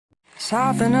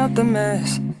Soften up the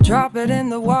mess, drop it in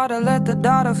the water, let the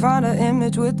daughter find her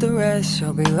image with the rest.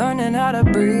 She'll be learning how to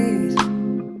breathe,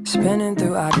 spinning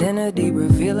through identity,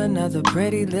 reveal another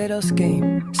pretty little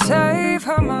scheme. Save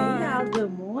her mind. Hey y'all,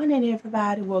 good morning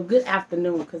everybody. Well, good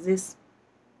afternoon, because it's,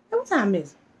 what time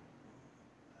is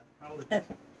it?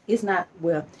 It's not,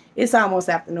 well, it's almost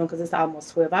afternoon because it's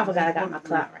almost 12. I forgot I got my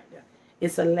clock right there.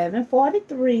 It's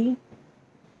 11:43.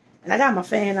 And I got my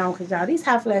fan on because, y'all, these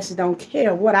hot flashes don't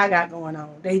care what I got going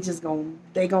on. They just gonna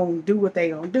do what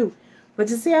they gonna do. But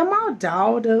you see, I'm all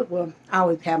dolled up. Well, I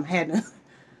always have my hat on.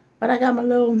 But I got my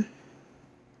little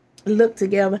look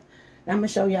together. And I'm going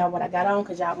to show y'all what I got on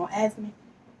because y'all gonna ask me.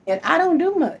 And I don't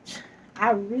do much.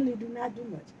 I really do not do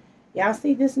much. Y'all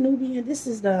see this MUNBYN? This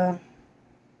is the,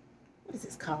 what is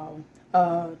this called?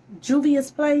 Juvia's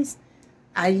Place.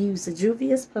 I use the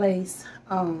Juvia's Place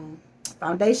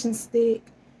foundation stick.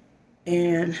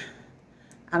 And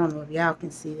I don't know if y'all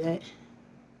can see that.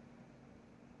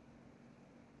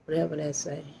 Whatever that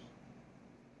say.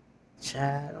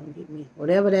 Child, don't get me.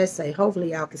 Whatever that say.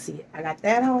 Hopefully y'all can see it. I got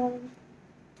that on.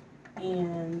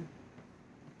 And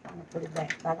I'm going to put it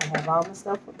back. I gotta have all my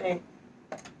stuff put back.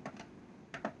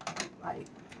 Like,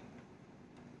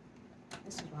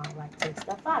 this is why I like to take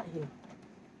stuff out of here.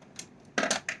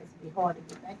 It'd be hard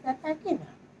to get back in there.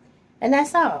 And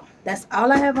that's all. That's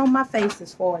all I have on my face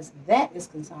as far as that is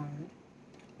concerned.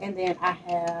 And then I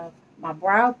have my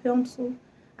brow pencil.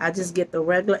 I just get the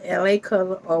regular LA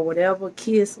color or whatever,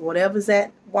 Kiss, whatever's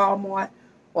at Walmart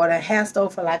or the hair store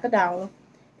for like $1.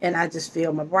 And I just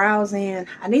fill my brows in.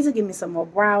 I need to get me some more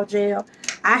brow gel.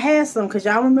 I had some because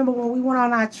y'all remember when we went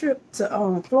on our trip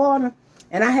to Florida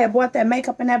and I had bought that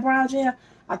makeup and that brow gel.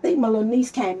 I think my little niece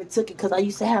came and took it because I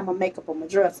used to have my makeup on my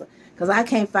dresser. Because I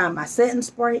can't find my setting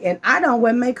spray. And I don't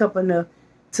wear makeup enough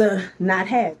to not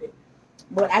have it.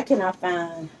 But I cannot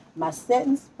find my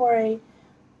setting spray.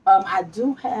 I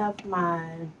do have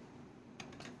my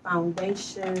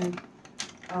foundation.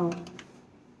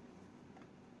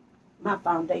 My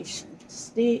foundation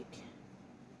stick.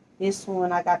 This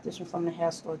one, I got this one from the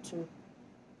hair store too.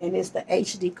 And it's the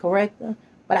HD corrector.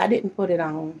 But I didn't put it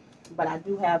on. But I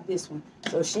do have this one.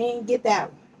 So she ain't get that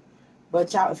one.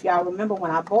 But y'all, if y'all remember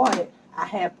when I bought it, I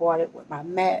had bought it with my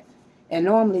matte. And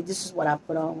normally this is what I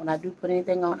put on. When I do put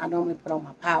anything on, I normally put on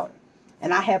my powder.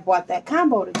 And I had bought that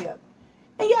combo together.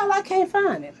 And y'all, I can't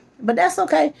find it. But that's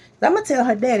okay. I'm going to tell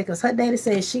her daddy because her daddy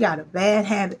says she got a bad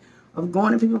habit of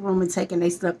going to people's room and taking their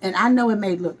stuff. And I know it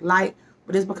may look light,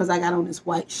 but it's because I got on this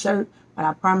white shirt. But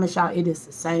I promise y'all it is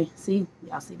the same. See?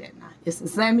 Y'all see that now. It's the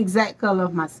same exact color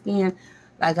of my skin.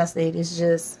 Like I said, it's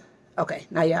just, okay,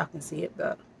 now y'all can see it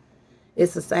better.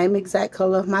 It's the same exact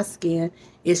color of my skin.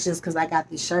 It's just because I got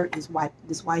this shirt,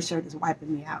 this white shirt is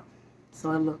wiping me out.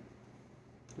 So it look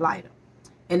lighter.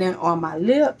 And then on my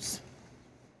lips,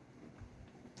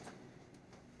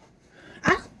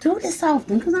 I don't do this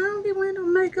often because I don't be wearing no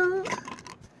makeup.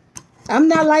 I'm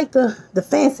not like the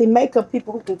fancy makeup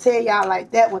people who can tell y'all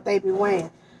like that what they be wearing.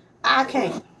 I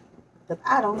can't because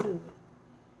I don't do it.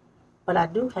 But I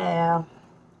do have,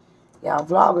 y'all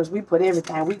vloggers, we put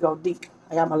everything, we go deep.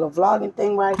 I got my little vlogging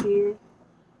thing right here.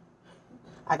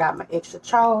 I got my extra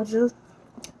charger.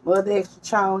 My other extra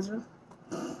charger.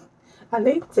 I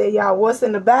need to tell y'all what's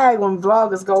in the bag when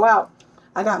vloggers go out.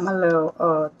 I got my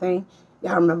little thing.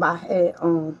 Y'all remember I had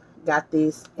got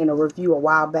this in a review a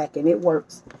while back and it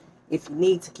works if you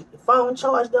need to keep your phone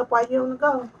charged up while you're on the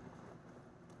go.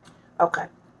 Okay.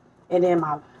 And then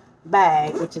my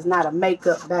bag, which is not a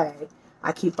makeup bag.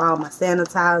 I keep all my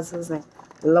sanitizers and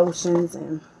lotions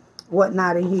and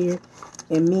whatnot in here.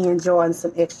 And me and Jordan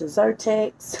some extra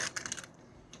Zyrtex.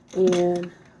 And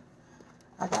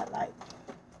I got like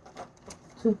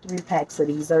 2-3 packs of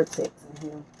these Zyrtex in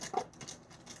here.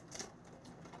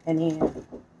 And then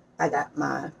I got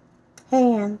my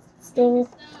hand stuff.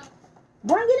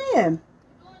 Bring it in.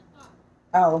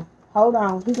 Oh, hold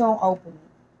on. He's going to open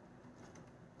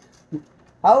it.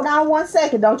 Hold on 1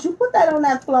 second. Don't you put that on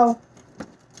that floor.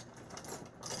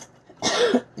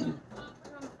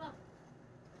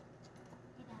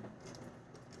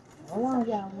 Hold on,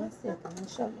 y'all. 1 second. Let me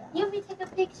show y'all. You want me to take a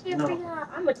picture for y'all?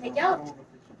 I'm going to take y'all.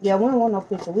 Yeah, we don't want no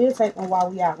picture. We'll take them while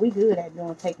we out. We good at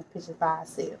taking pictures by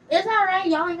ourselves. It's all right.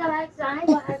 Y'all ain't got to ask. I ain't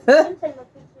going to ask. You take no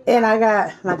picture. And I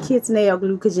got my kids' nail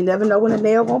glue because you never know when the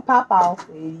nail going to pop off.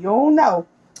 You don't know.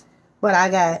 But I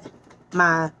got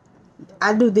my,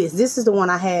 I do this. This is the one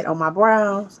I had on my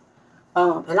brows.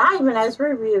 And I even asked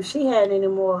Ruby if she had any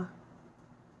more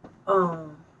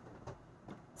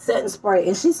setting spray.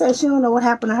 And she said she don't know what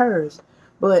happened to hers.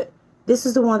 But this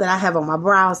is the one that I have on my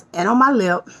brows and on my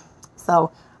lip.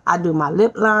 So I do my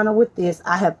lip liner with this.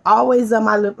 I have always done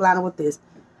my lip liner with this.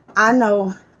 I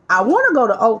know I want to go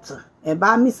to Ulta and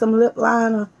buy me some lip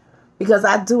liner because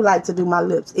I do like to do my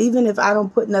lips. Even if I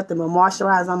don't put nothing but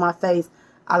moisturizer on my face,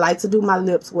 I like to do my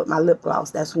lips with my lip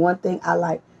gloss. That's one thing I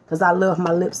like because I love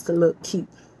my lips to look cute.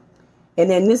 And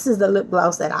then this is the lip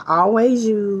gloss that I always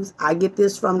use. I get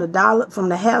this from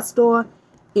the hair store.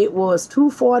 It was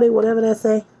 $2.40, whatever they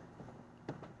say.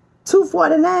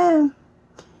 $2.49.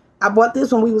 I bought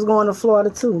this when we was going to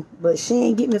Florida too, but she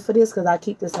ain't get me for this because I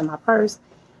keep this in my purse.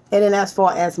 And then as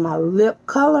far as my lip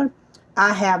color,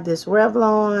 I have this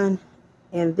Revlon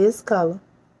in this color.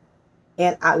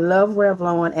 And I love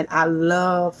Revlon, and I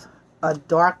love a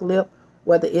dark lip,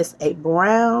 whether it's a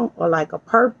brown or like a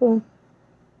purple,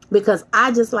 because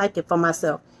I just like it for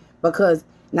myself. Because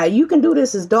now you can do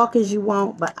this as dark as you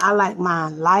want, but I like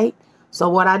mine light. So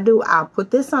what I do, I'll put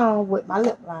this on with my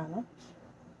lip liner.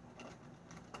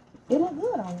 It look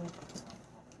good on you.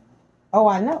 Oh,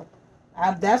 I know.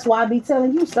 That's why I be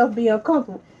telling you stuff be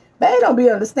uncomfortable. They don't be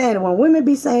understanding. When women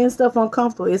be saying stuff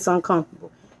uncomfortable, it's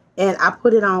uncomfortable. And I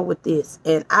put it on with this.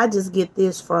 And I just get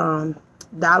this from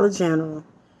Dollar General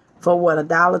for what, $1,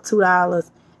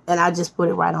 $2. And I just put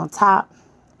it right on top.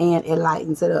 And it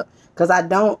lightens it up. Because I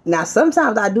don't. Now,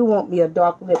 sometimes I do want me a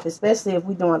dark lip. Especially if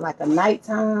we're doing like a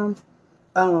nighttime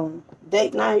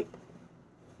date night.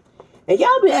 And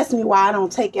y'all be asking me why I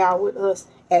don't take y'all with us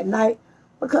at night.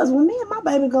 Because when me and my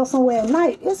baby go somewhere at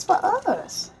night, it's for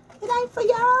us. It ain't for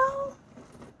y'all.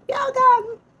 Y'all got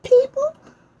people.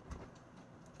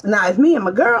 Now, if me and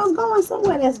my girls going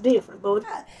somewhere, that's different. But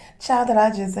child, that I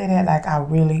just say that like I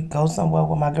really go somewhere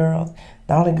with my girls.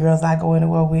 The only girls I go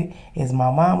anywhere with is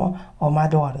my mama or my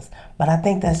daughters. But I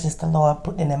think that's just the Lord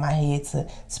putting it in my head to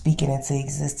speak it into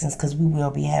existence, because we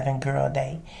will be having girl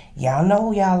day. Y'all know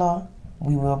who y'all are.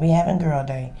 We will be having girl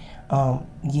day.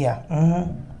 Yeah.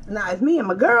 Now, if me and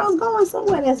my girls going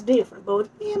somewhere, that's different. But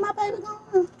if me and my baby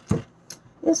going,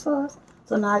 it's for us.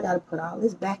 So now I got to put all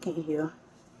this back in here.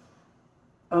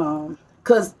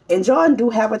 Because Jordan do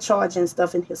have a charging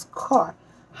stuff in his car.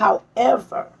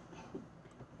 However,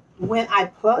 when I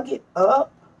plug it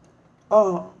up,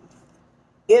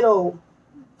 it'll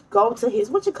go to his,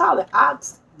 what you call it, aux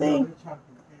thing?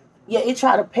 Yeah, it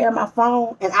try to pair my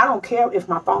phone. And I don't care if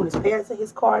my phone is paired to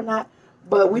his car or not.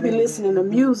 But we be listening to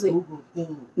music.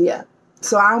 Yeah.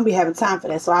 So I don't be having time for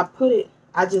that. So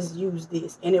I just use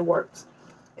this and it works.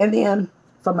 And then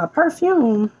for my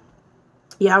perfume,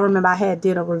 yeah, I remember I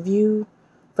did a review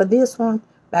for this one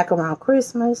back around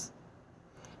Christmas.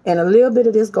 And a little bit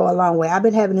of this go a long way. I've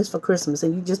been having this for Christmas.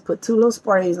 And you just put 2 little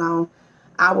sprays on.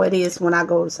 I wear this when I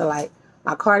go to like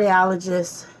my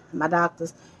cardiologist, my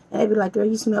doctors. And they be like, girl,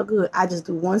 you smell good. I just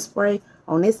do 1 spray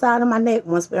on this side of my neck,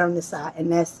 1 spray on this side.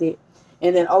 And that's it.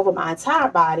 And then over my entire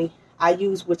body, I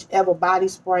use whichever body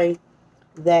spray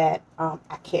that I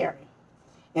carry.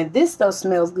 And this stuff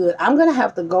smells good. I'm going to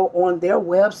have to go on their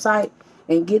website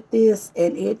and get this.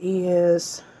 And it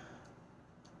is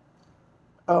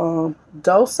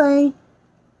Dulce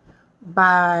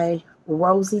by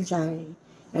Rosie Jane.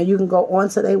 And you can go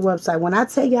onto their website. When I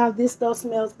tell y'all this stuff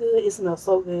smells good, it smells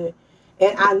so good.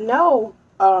 And I know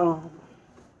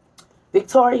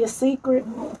Victoria's Secret.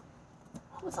 What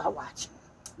was I watching?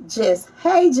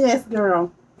 Hey Jess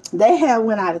girl. They had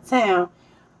went out of town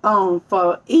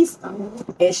for Easter.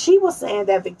 And she was saying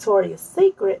that Victoria's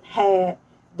Secret had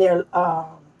their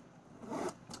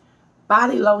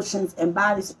body lotions and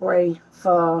body spray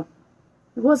for,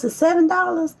 was it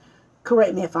 $7?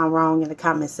 Correct me if I'm wrong in the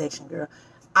comment section, girl.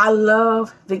 I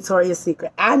love Victoria's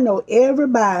Secret. I know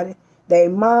everybody, they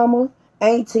mama,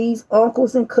 aunties,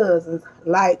 uncles, and cousins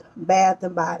like Bath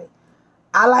and Body.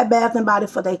 I like Bath and Body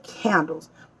for their candles,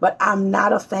 but I'm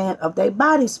not a fan of their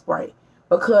body spray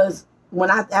because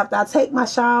after I take my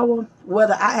shower,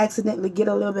 whether I accidentally get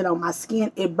a little bit on my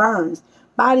skin, it burns.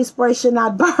 Body spray should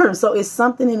not burn, so it's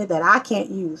something in it that I can't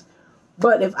use.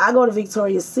 But if I go to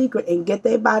Victoria's Secret and get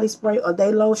their body spray or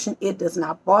their lotion, it does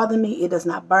not bother me. It does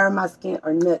not burn my skin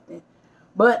or nothing.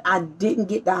 But I didn't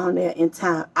get down there in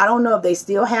time. I don't know if they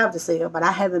still have the sale, but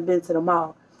I haven't been to the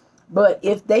mall. But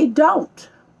if they don't,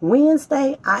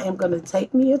 Wednesday, I am going to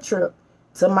take me a trip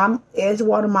to my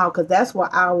Edgewater Mall because that's where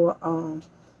our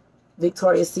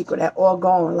Victoria's Secret at, or go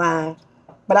online.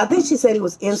 But I think she said it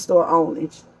was in-store only.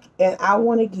 And I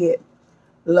want to get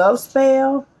Love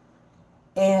Spell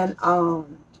and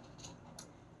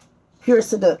Pure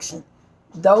Seduction.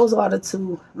 Those are the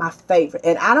 2 my favorite.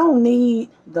 And I don't need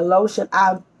the lotion.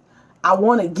 I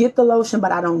want to get the lotion,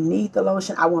 but I don't need the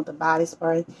lotion. I want the body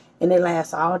spray. And it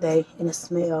lasts all day. And it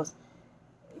smells.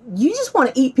 You just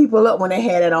want to eat people up when they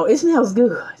had it on. It smells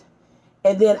good.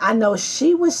 And then I know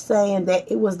she was saying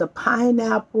that it was the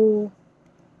pineapple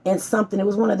and something. It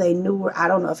was one of their newer, I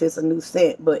don't know if it's a new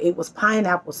scent, but it was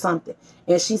pineapple something.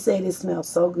 And she said it smells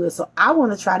so good. So I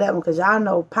want to try that one because y'all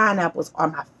know pineapples are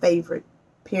my favorite,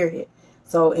 period.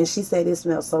 So, and she said it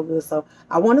smells so good. So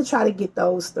I want to try to get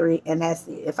those 3, and that's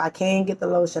it. If I can get the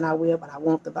lotion, I will, but I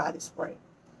want the body spray.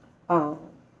 Or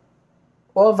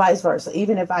vice versa.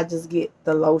 Even if I just get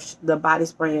the lotion, the body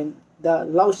spray, and the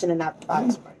lotion and not the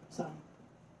body spray. So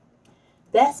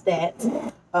that's that.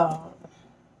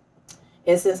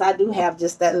 And since I do have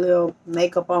just that little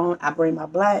makeup on, I bring my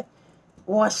black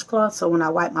washcloth so when I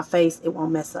wipe my face, it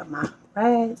won't mess up my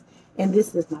rags. And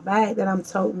this is my bag that I'm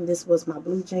toting. This was my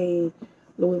blue jean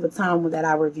Louis Vuitton one that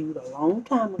I reviewed a long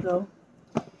time ago.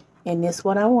 And this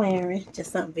what I'm wearing.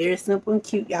 Just something very simple and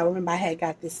cute. Y'all remember I had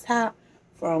got this top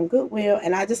from Goodwill.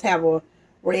 And I just have a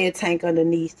red tank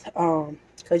underneath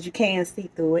because you can see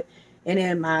through it. And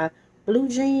then my blue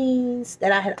jeans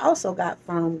that I had also got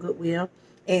from Goodwill.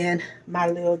 And my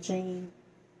little jean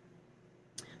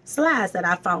slides that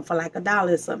I found for like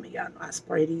 $1 or something. Y'all know I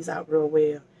spray these out real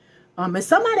well. And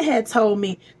somebody had told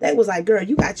me, they was like, girl,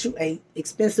 you got you a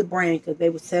expensive brand, because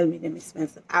they was telling me them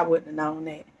expensive. I wouldn't have known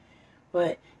that.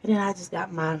 But, and then I just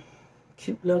got my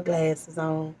cute little glasses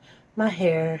on, my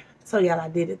hair. I told y'all I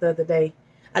did it the other day.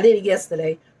 I did it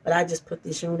yesterday, but I just put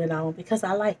this unit on because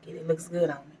I like it. It looks good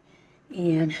on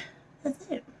me. And that's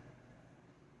it.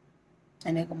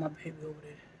 And there go my baby over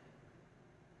there.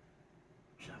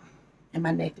 So, and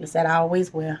my necklace that I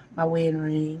always wear, my wedding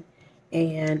ring,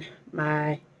 and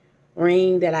my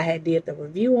ring that I had did the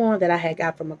review on that I had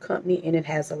got from a company, and it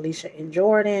has Alisha and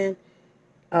Jordan.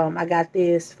 I got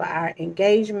this for our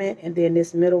engagement, and then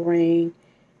this middle ring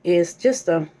is just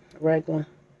a regular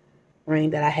ring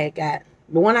that I had got,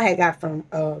 the one I had got from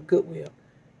Goodwill.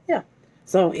 Yeah.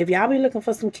 So if y'all be looking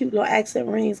for some cute little accent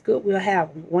rings, Goodwill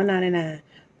have them, $1.99.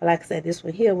 But like I said, this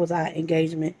one here was our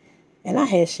engagement, and I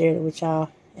had shared it with y'all,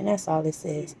 and that's all it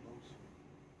says.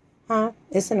 Huh?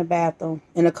 It's in the bathroom.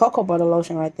 And the cocoa butter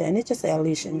lotion right there. And it just says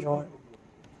Alisha and Jordan.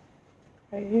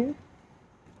 Right here.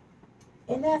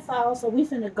 And that's all. So we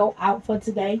finna go out for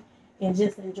today and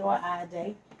just enjoy our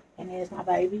day. And there's my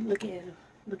baby. Look at him.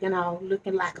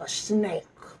 Looking like a snake.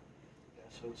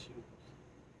 That's so cute.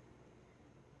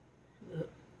 Look.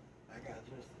 I got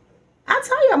dressed today. I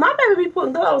tell you, my baby be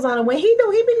putting clothes on. And when he do,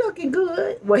 he be looking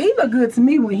good. Well, he look good to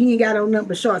me when he ain't got on nothing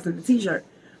but shorts and a t-shirt.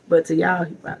 But to y'all,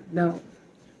 he probably don't.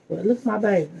 Well, look at my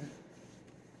baby.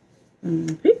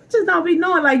 People just don't be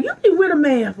knowing, like, you be with a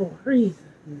man for a reason.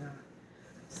 No.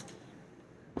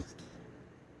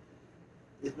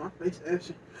 Is my face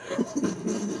ashy?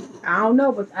 I don't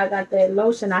know, but I got that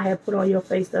lotion I had put on your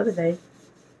face the other day.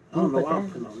 I don't know why I'm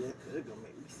putting on that, because it's going to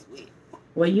make me sweat.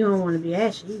 Well, you don't want to be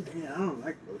ashy either. Yeah, I don't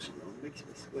like lotion, though. It makes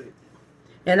me sweat.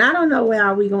 And I don't know where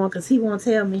are we going, because he won't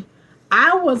tell me.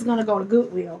 I was going to go to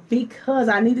Goodwill because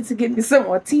I needed to get me some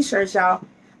more t-shirts, y'all.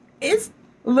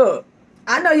 Look,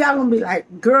 I know y'all gonna be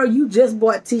like, girl, you just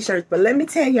bought t-shirts, but let me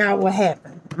tell y'all what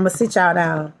happened. I'm gonna sit y'all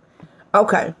down.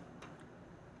 Okay.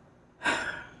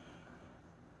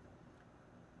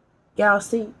 Y'all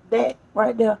see that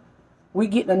right there? We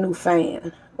getting a new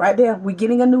fan. Right there, we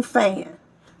getting a new fan.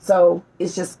 So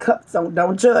it's just cups.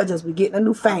 Don't judge us. We getting a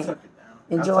new fan.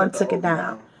 And Jordan took it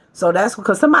down. So that's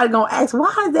because somebody gonna ask,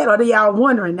 why is that? Or they y'all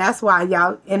wondering. That's why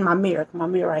y'all in my mirror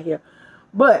right here.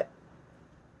 But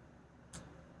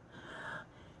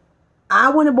I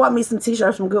went and bought me some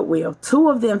t-shirts from Goodwill. 2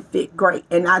 of them fit great.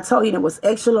 And I told you it was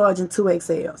extra large and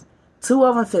 2XLs. 2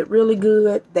 of them fit really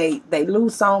good. They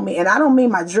loose on me. And I don't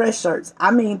mean my dress shirts.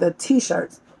 I mean the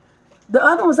t-shirts. The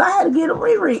other ones, I had to get a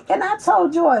riri. And I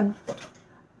told Jordan,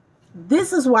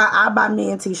 this is why I buy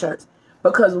men t-shirts.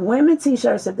 Because women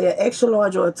t-shirts, if they're extra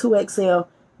large or a 2XL,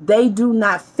 they do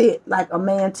not fit like a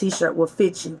man t-shirt will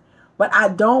fit you. But I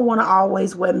don't want to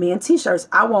always wear men t-shirts.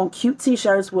 I want cute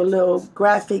t-shirts with little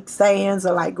graphic sayings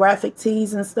or like graphic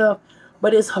tees and stuff.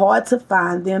 But it's hard to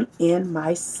find them in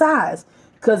my size.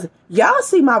 Because y'all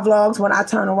see my vlogs when I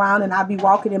turn around and I be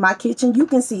walking in my kitchen. You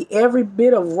can see every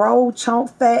bit of roll,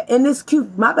 chunk, fat. And it's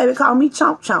cute. My baby called me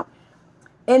chunk chunk.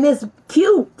 And it's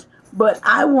cute. But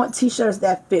I want t-shirts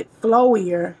that fit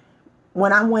flowier.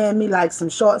 When I'm wearing me like some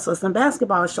shorts or some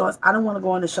basketball shorts, I don't want to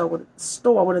go in the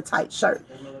store with a tight shirt.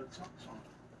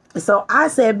 So I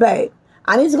said, babe,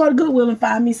 I need to go to Goodwill and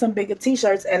find me some bigger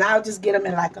t-shirts, and I'll just get them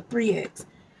in like a 3X.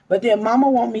 But then Mama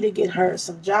want me to get her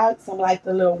some jogs, some like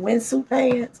the little windsuit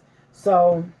pants.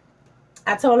 So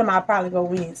I told him I'll probably go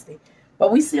Wednesday.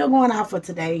 But we still going out for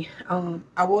today.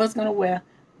 I was going to wear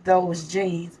those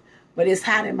jeans, but it's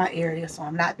hot in my area, so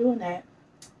I'm not doing that.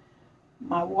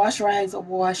 My wash rags are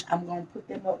washed. I'm going to put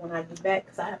them up when I get back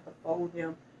because I have to fold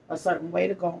them a certain way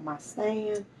to go on my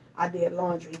stand. I did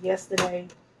laundry yesterday.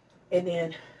 And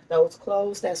then those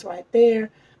clothes that's right there,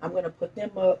 I'm going to put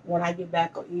them up when I get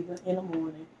back or even in the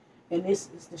morning. And this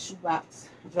is the shoebox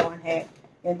John had.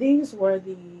 And these were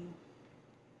these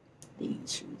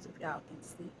shoes, if y'all can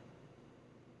see.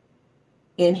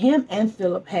 And him and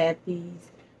Philip had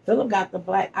these. Philip got the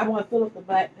black. I want Philip the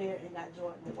black pair and got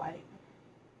Jordan the white.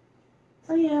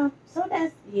 So yeah, so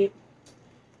that's it.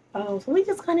 So we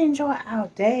just gonna enjoy our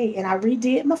day. And I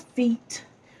redid my feet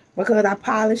because I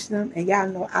polished them. And y'all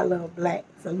know I love black.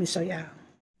 So let me show y'all.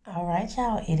 All right,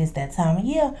 y'all. It is that time of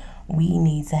year. We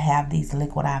need to have these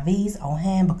liquid IVs on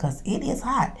hand because it is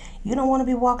hot. You don't want to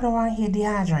be walking around here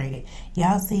dehydrated.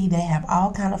 Y'all see they have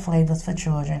all kind of flavors for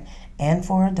children and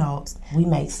for adults. We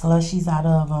make slushies out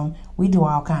of them. We do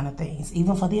all kind of things,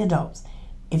 even for the adults.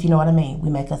 If you know what I mean. We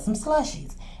make us some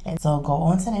slushies. And so go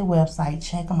onto their website,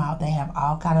 check them out. They have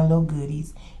all kind of little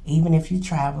goodies, even if you're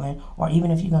traveling or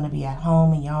even if you're going to be at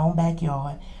home in your own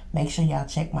backyard. Make sure y'all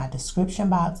check my description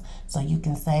box so you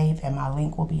can save, and my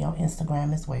link will be on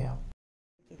Instagram as well.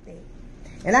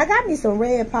 And I got me some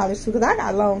red polish too, because I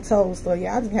got long toes, so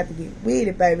yeah, I just have to get with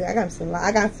it, baby. I got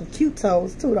some cute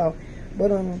toes too, though.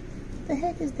 But what the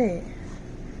heck is that?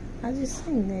 I just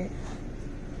seen that.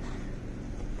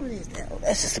 What is that? Oh,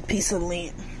 that's just a piece of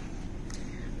lint.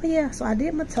 But yeah, so I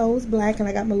did my toes black, and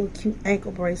I got my little cute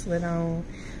ankle bracelet on.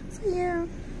 So yeah,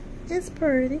 it's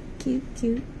pretty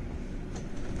cute.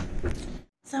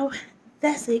 So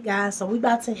that's it, guys. So we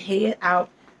about to head out.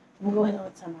 I'm going to go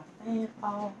ahead and turn my fan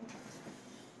off.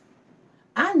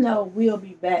 I know we'll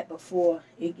be back before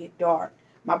it get dark.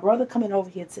 My brother coming over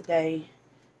here today.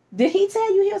 Did he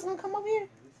tell you he was gonna come over here?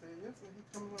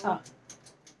 Oh,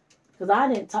 because I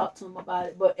didn't talk to him about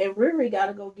it. But and Riri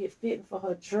gotta go get fitting for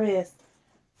her dress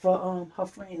for her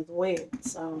friend's wedding.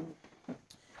 So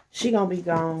she gonna be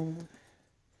gone.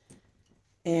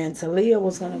 And Talia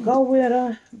was gonna go with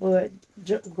her, but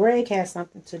Greg has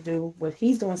something to do. But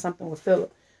he's doing something with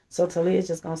Philip. So Talia's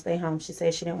just gonna stay home. She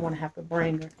said she didn't want to have to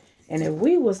bring her. And if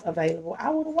we was available, I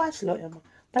would have watched little Emma.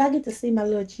 But I get to see my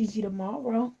little Gigi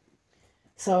tomorrow.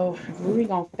 So we're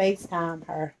gonna FaceTime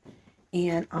her.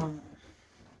 And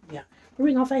yeah,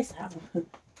 we're gonna FaceTime her.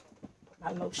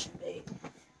 My lotion bag.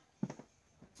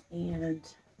 And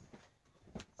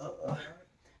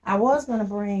I was gonna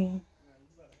bring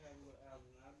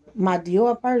my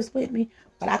Dior purse with me,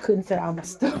 but I couldn't fit all my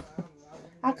stuff.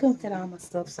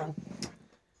 So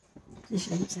just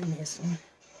using this one.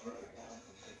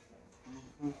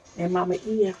 And Mama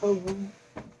E in her room.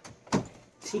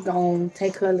 She gonna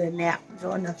take her little nap.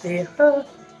 Jordan up there. Her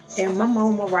and my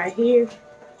mama right here.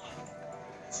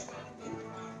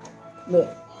 Look.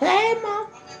 Hey, Mom.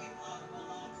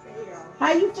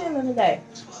 How you feeling today?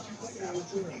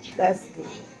 That's good.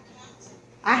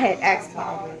 I had asked her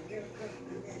already.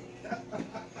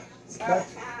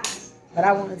 But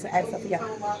I wanted to ask her for y'all.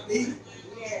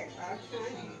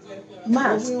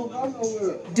 Mom,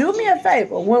 do me a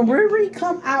favor. When Riri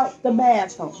come out the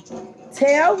bathroom,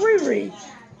 tell Riri.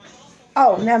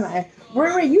 Oh, never mind.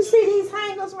 Riri, you see these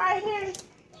hangers right here?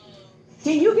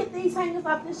 Can you get these hangers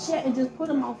off this chair and just put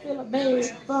them on Philip's bed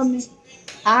for me?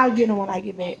 I'll get them when I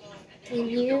get back. Can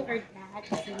you or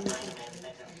Dad?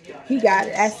 He got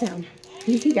it. Ask him.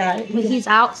 He got it. He's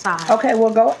outside. Okay,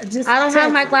 well go. Just I don't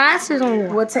have my glasses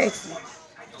on. We'll text him.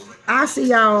 I'll see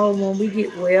y'all when we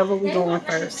get wherever we going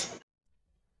first.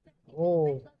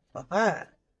 Oh,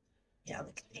 yeah,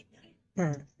 look at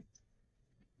that.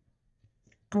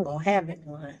 I'm gonna have it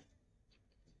one.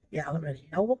 Y'all already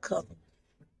know what color.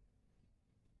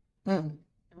 We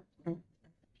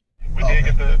did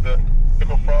get the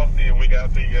pickle frosty and we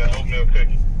got the oatmeal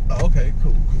cookie. Oh, okay,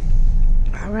 cool.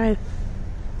 All right.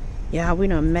 Yeah, we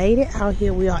done made it out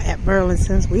here. We are at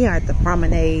Burlington's. We are at the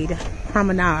promenade,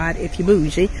 if you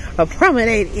bougie, a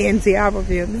promenade in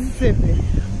D'Iberville, Mississippi.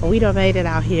 But we done made it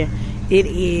out here. It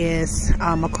is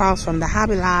across from the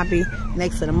Hobby Lobby,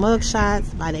 next to the Mug Shots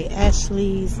by the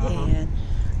Ashley's. And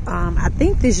I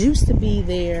think this used to be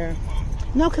there.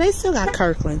 No, because they still got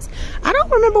Kirkland's. I don't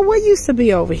remember what used to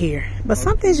be over here, but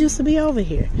something used to be over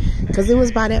here because it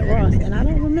was by that Ross, and I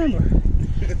don't remember.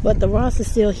 But the Ross is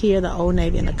still here, the Old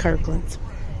Navy and the Kirkland's.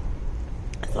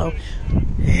 So,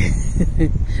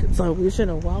 so we should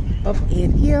have walked up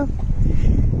in here.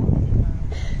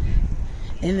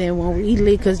 And then when we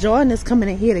leave, because Jordan is coming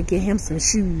in here to get him some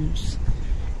shoes.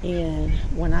 And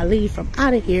when I leave from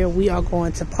out of here, we are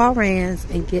going to Paran's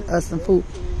and get us some food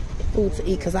to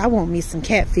eat. Because I want me some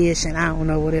catfish and I don't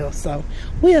know what else. So,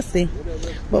 we'll see.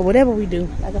 But whatever we do,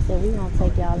 like I said, we're going to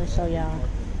take y'all and show y'all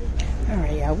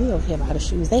Alright, y'all, we over here by the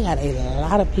shoes. They got a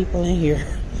lot of people in here.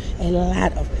 A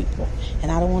lot of people.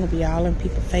 And I don't want to be all in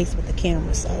people's face with the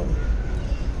camera, so.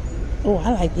 Oh,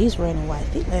 I like these red and white.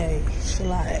 These they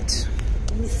slide.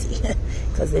 Let me see.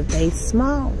 Because if they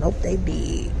small, nope, they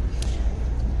big.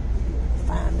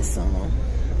 Find me some.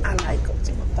 I like them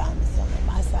too. Find me some on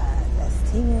my size.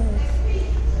 That's 10.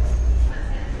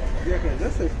 Yeah,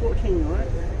 that's a 14, right?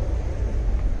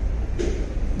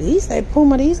 These say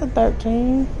Puma. These are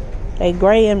 13. They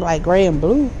gray and like gray and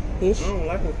blue ish. I don't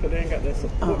like them because they ain't got that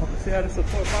support. Oh. See how the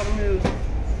support bottom is?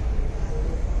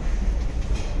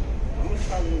 I'm gonna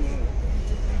try them.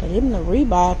 But even the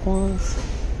Reebok ones.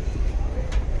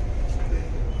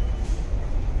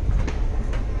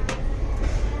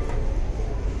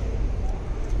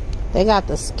 They got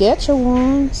the Sketcher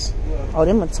ones. Oh,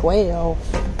 them are 12.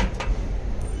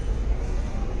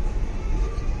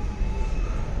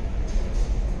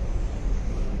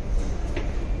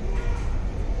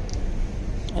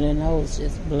 And then those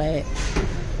just black.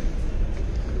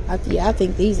 I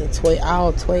think these are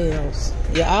all 12s.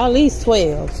 Yeah, all these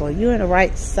 12. So you're in the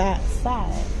right side.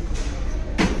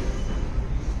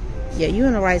 Yeah, you're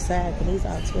in the right side, but these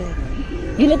are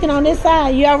 12. You looking on this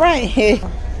side? You all right?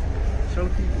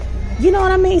 You know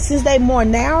what I mean? Since they more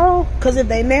narrow, because if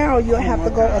they narrow, you'll have to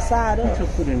go a side up. Put your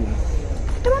foot in there.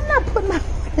 But I'm not putting my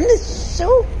foot in this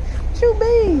shoe. What you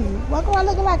mean? Why do I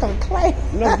look like a clay?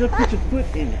 No, just put your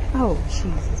foot in it. Oh,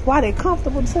 Jesus. Why they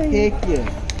comfortable to you? Heck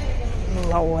yeah.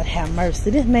 Lord have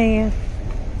mercy. This man.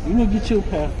 You need to get you a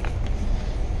pair.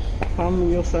 Find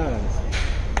them your size.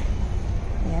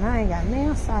 Man, I ain't got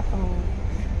nail sock on.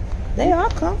 They are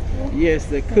comfortable. Yes,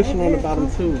 that cushion on the bottom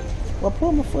too. Well,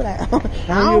 pull my foot out. I Find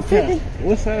don't your fit pair. it.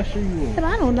 What size shoe you want?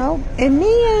 I don't know. And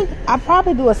men, I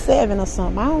probably do a 7 or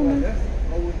something. I don't know. That's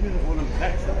over here on the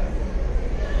back side.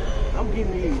 I'm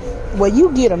getting these. Well, you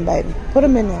get them, baby. Put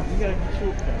them in there. You gotta get you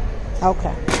a pair.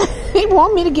 Okay. He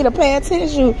want me to get a pair of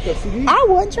tennis shoes. I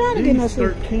wasn't trying to get no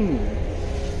shoes. 13.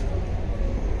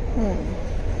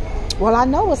 Well, I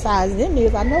know what size them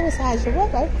is. I know what size you wear,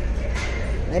 baby.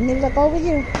 Let me look over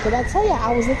here. Because I tell you,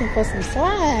 I was looking for some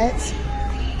slides.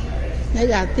 They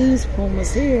got these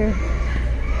Pumas here.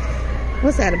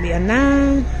 What's that to be, a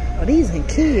 9? Oh, these are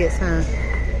kids, huh?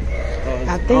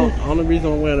 I think. The only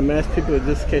reason I'm wearing a mask, people, is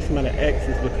just in case somebody asks,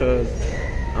 is because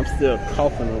I'm still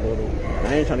coughing a little.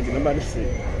 I ain't trying to get nobody sick.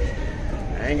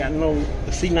 I ain't got no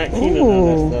C19 or none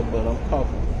of that stuff, but I'm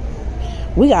coughing.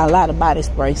 We got a lot of body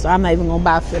spray, so I'm not even gonna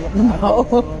buy Philip no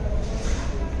more.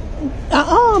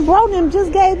 Bro, them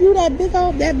just gave you that big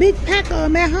pack of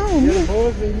them at home. Yeah, the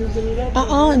boys been using it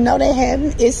up. No, they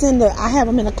haven't. It's in the. I have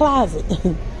them in the closet.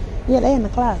 Yeah, they in the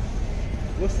closet.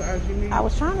 What size you need? I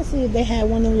was trying to see if they had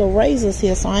one of them little razors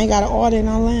here, so I ain't gotta order it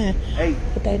online. 8.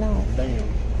 But they don't. Damn.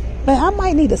 But I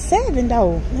might need a 7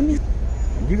 though. Let me.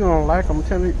 You gonna like them? I'm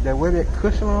telling you, that way that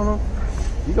cushion on them,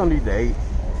 you gonna need the 8.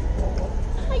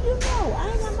 How you know? I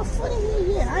ain't got my foot in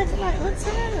here yet. I ain't like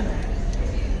untie.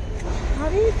 Oh,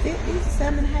 these fit. These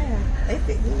 7.5. They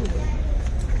fit good.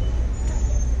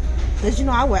 Cause you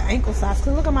know I wear ankle socks.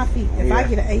 Cause look at my feet. If I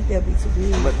get an 8, they'll be too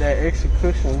big. But that extra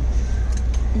cushion.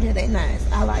 Yeah, they nice.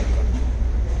 I like them.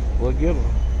 Well, get them.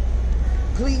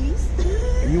 Please.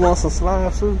 You want some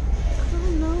slides too? I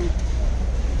don't know.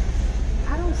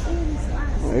 I don't see any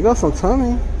slides. There go some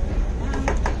tummy.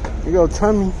 You go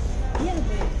tummy. Yeah,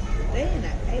 but they in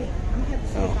that 8. I'm gonna have to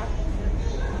see if I can.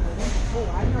 Oh,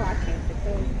 I know I can't fit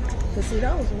those. Cause see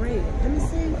those red. Let me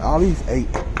see. All these 8.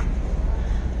 Let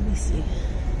me see.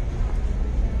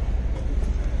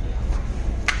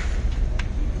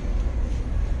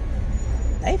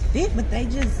 They fit, but they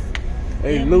just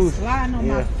They be loose. sliding on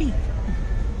my feet.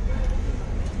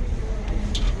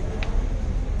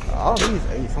 All these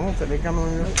 8s. I don't think they come on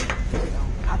here.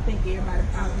 I think everybody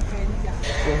probably came and got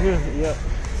them. So here, yep.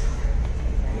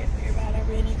 Everybody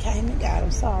already came and got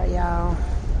them. Sorry, y'all.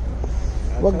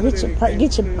 Well, get your I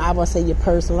was gonna say your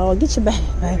purse, Lord. Get your bag,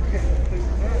 man.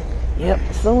 Yep.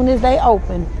 As soon as they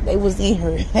opened, they was in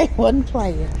here. They wasn't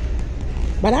playing.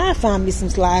 But I find me some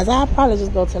slides. I'll probably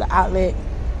just go to the outlet.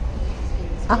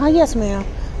 Yes, ma'am.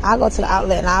 I'll go to the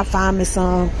outlet and I'll find me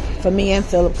some for me and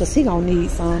Philip because he gonna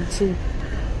need some too.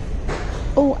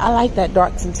 Oh, I like that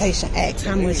Dark Temptation Axe.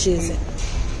 How much is it?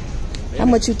 How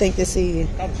much you think this is?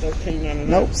 $13.99.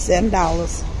 Nope,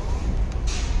 $7.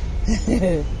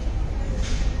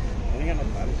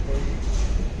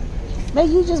 But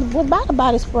you just buy the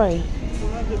body spray.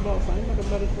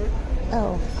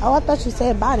 Oh, I thought you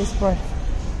said body spray.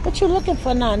 What you looking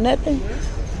for now? Nothing.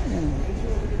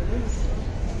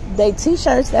 They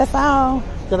t-shirts. That's all.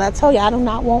 Cause I told you I do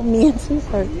not want men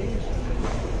t-shirts.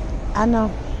 I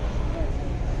know.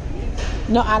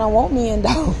 No, I don't want men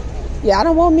though. Yeah, I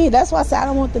don't want men. That's why I said I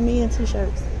don't want the men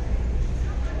t-shirts.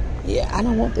 Yeah, I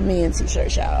don't want the men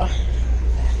t-shirts, y'all.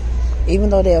 Even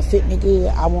though they'll fit me good,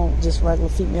 I want just regular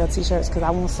female t-shirts because I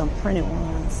want some printed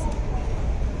ones.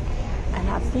 And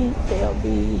I think they'll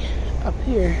be up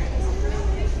here.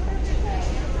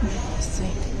 Let's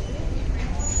see.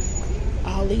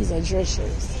 All these are dress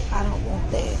shirts. I don't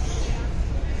want that.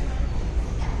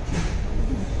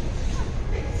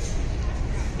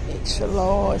 Extra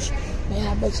large. Man,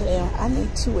 I bet you they are. I need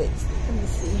 2X. Let me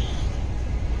see.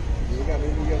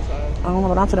 I don't know,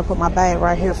 but I'm finna put my bag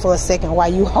right here for a second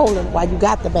while you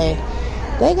got the bag.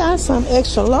 They got some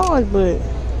extra large, but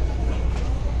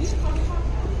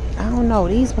I don't know.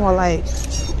 These more like,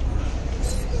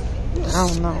 I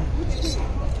don't know.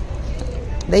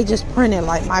 They just printed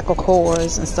like Michael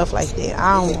Kors and stuff like that.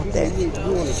 I don't want that.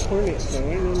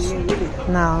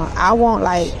 No, I want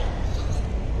like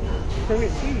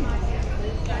printed tees.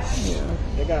 Yeah.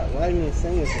 They got lighting and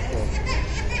sayings and stuff.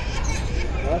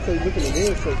 Well, I say look at the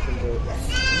men's section, but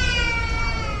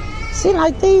see,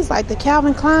 like these, like the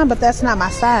Calvin Klein, but that's not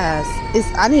my size.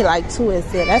 I need like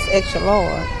 2X. That's extra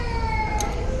large.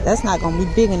 That's not gonna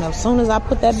be big enough. As soon as I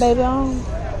put that baby on,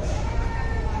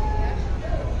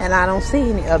 and I don't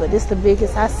see any other. This the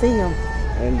biggest I see them.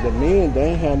 And the men,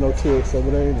 they ain't have no 2X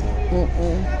over there either.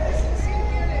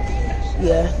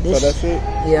 Yeah. So that's it?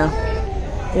 Yeah.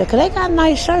 Yeah, because they got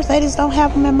nice shirts. They just don't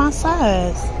have them in my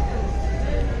size.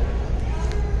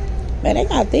 Man, they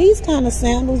got these kind of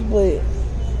sandals, but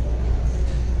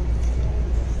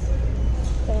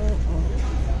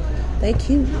they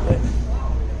cute. But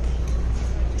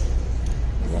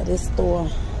yeah, this store.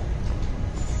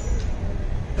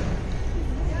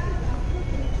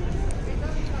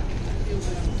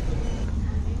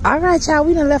 All right, y'all,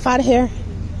 we done left out of here.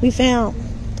 We found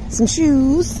some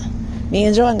shoes. Me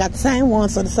and Jordan got the same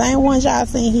ones. So the same ones y'all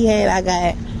seen he had, I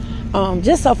got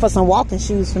just so for some walking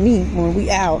shoes for me when we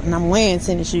out and I'm wearing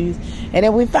tennis shoes. And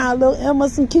then we found little Emma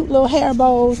some cute little hair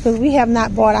bows because we have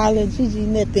not bought our little Gigi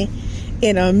nothing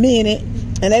in a minute.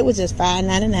 And they were just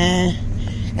 $5.99.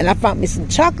 And I found me some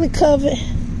chocolate covered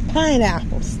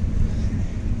pineapples.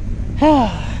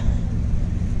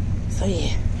 So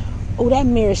yeah. Oh, that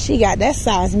mirror she got, that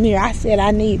size mirror I said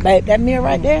I need, babe. That mirror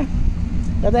right there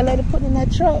that lady put in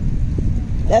that truck,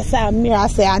 that size mirror I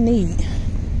said I need.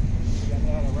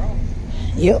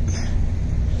 Yep.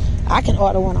 I can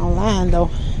order one online though.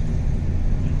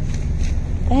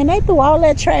 And they threw all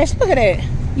that trash. Look at that.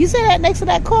 You see that next to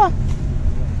that car?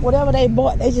 Whatever they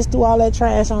bought, they just threw all that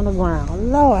trash on the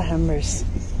ground. Lord have mercy.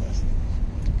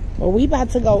 Well, we about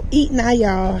to go eat now,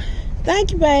 y'all.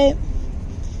 Thank you, babe.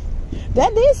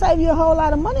 That did save you a whole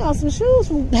lot of money on some shoes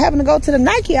from having to go to the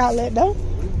Nike outlet, though.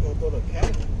 We can go to the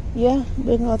cafe. Yeah,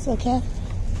 we can go to the cafe.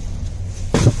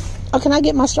 Oh, can I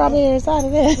get my strawberries out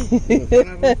of there?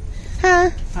 Pineapple? Huh?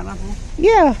 Pineapple?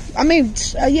 Yeah, I mean,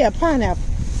 yeah, pineapple.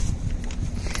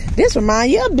 This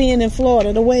reminds you of being in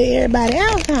Florida, the way everybody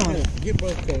else comes. Yeah, get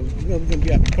both because you know we're going to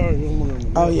be out the car. You don't want to.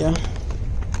 Oh, yeah.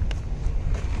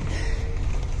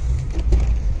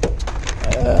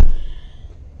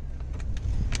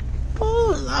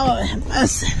 Oh, Lord have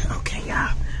mercy. Okay,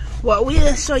 y'all. Well,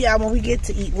 we'll show y'all when we get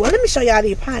to eat. Well, let me show y'all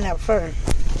the pineapple first.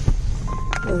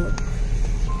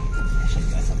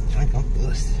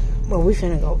 Well, we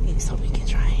finna go eat so we can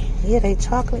try it. Yeah, they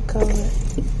chocolate covered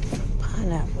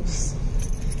pineapples.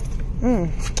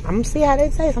 I'm gonna see how they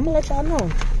taste. I'm gonna let y'all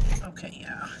know. Okay,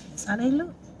 y'all. That's how they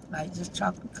look. Like just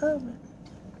chocolate covered.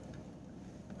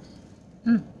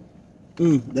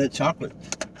 That chocolate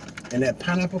and that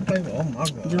pineapple flavor. Oh my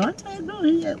god. John taste good.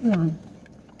 He had one.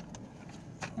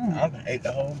 I ate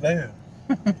the whole bag.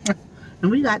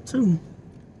 And we got two.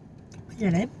 Yeah,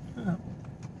 they.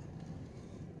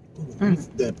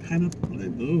 That pineapple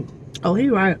flavor. Ooh. Oh, he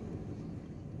right.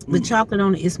 The chocolate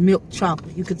on it is milk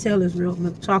chocolate. You can tell it's real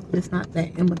milk chocolate. It's not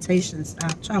that imitation style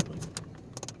chocolate.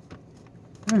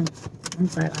 I'm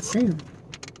glad I seen them.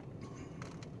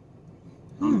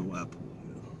 I don't know why I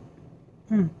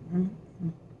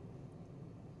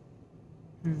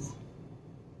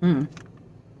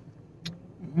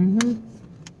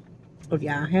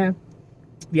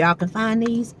If y'all can find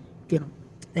these, get them.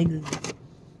 They good.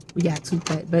 We got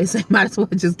 2-pack. Basically, might as well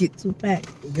just get 2-pack.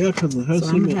 Yeah, because of her. So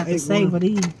I'm gonna have to savor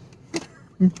these.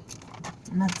 I'm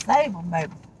gonna save them,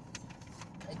 baby.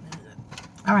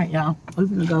 All right, y'all. We're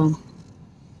gonna go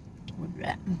with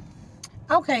that.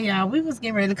 Okay, y'all. We was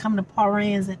getting ready to come to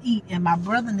Paran's and eat, and my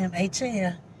brother and them ate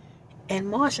chair. And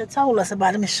Marsha told us about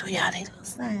it. Let me show y'all that little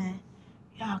sign.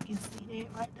 Y'all can see that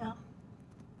right there.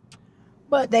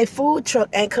 But they food truck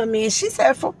ain't come in. She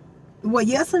said Well,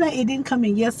 yesterday, it didn't come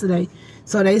in yesterday.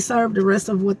 So they served the rest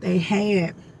of what they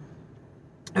had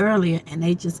earlier, and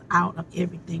they just out of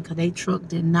everything because their truck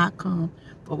did not come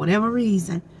for whatever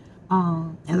reason.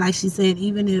 And like she said,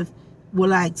 even if with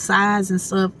like size and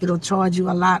stuff, it'll charge you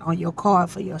a lot on your card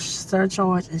for your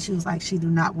surcharge. And she was like, she do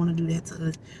not want to do that to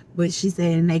us. But she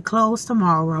said, and they close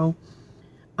tomorrow.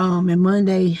 And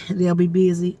Monday they'll be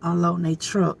busy unloading their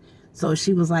truck. So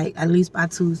she was like, at least by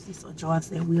Tuesday. So George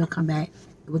said we'll come back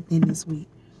within this week.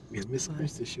 Yeah, Miss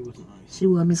Christie, she was nice. She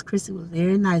was. Miss Christie was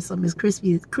very nice. So Miss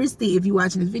Christie, if you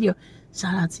watching this video,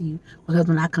 shout out to you. Because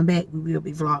when I come back, we will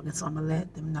be vlogging. So I'm going to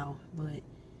let them know. But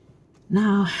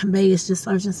now, May is just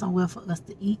searching somewhere for us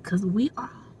to eat because we are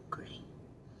hungry.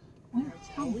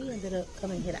 We ended up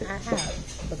coming here to our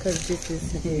house because this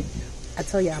is, I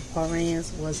told y'all,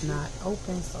 Parans was not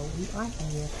open. So we are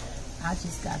here. I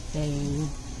just got the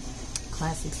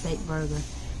classic steak burger,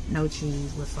 no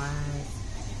cheese with fries.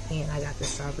 And I got the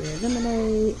strawberry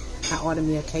lemonade. I ordered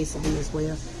me a quesadilla as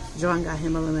well. Jordan got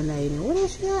him a lemonade. And what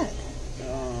else you got?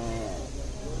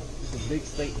 The big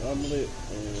steak omelet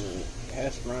and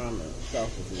hash brown and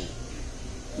sausage.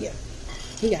 Yeah,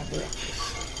 he got breakfast.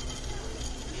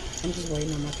 I'm just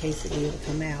waiting on my quesadilla to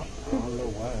come out. I don't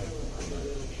know why.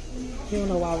 You don't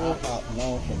know why I hop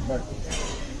long for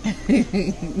breakfast.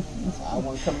 I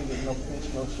want to come and get no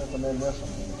fish, no shrimp, and nothing else.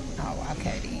 Oh, I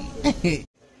can't eat.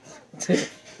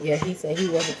 Yeah, he said he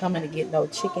wasn't coming to get no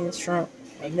chicken, shrimp,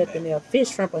 or nothing else. Fish,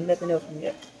 shrimp, or nothing else from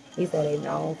there. He said they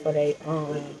known for they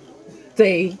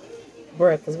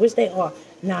breakfast, which they are.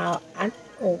 Now, I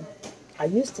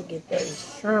used to get their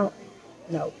shrimp,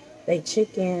 no, they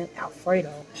chicken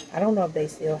Alfredo. I don't know if they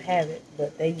still have it,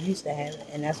 but they used to have it,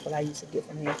 and that's what I used to get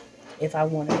from him if I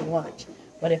wanted lunch.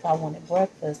 But if I wanted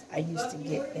breakfast, I used to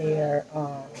get their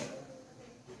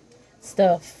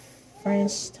stuffed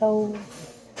French toast.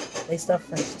 They stuff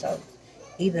French toast.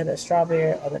 Either the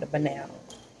strawberry or the banana.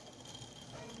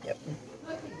 Yep.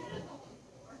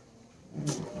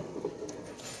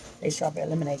 They strawberry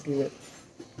lemonade good.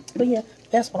 But yeah,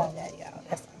 that's what I got, y'all.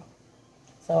 That's all.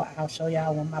 So I'll show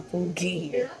y'all when my food get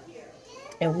here.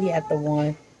 And we at the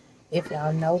one, if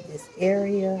y'all know this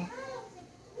area,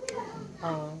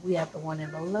 we at the one in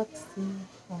Biloxi. I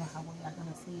don't know how well y'all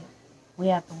gonna see it. We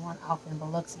at the one off in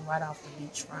Biloxi, right off the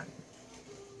beachfront.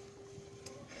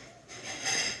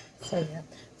 So yeah.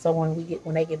 So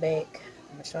when they get back,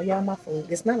 I'm gonna show y'all my food.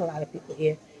 There's not a lot of people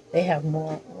here. They have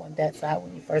more on that side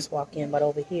when you first walk in, but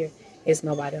over here, it's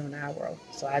nobody on our row.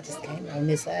 So I just came on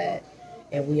this side,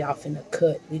 and we off in the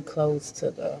cut. We close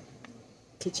to the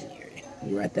kitchen area.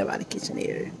 We right there by the kitchen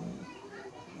area.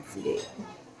 See that?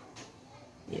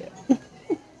 Yeah.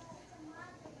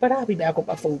 But I'll be back with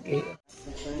my food here.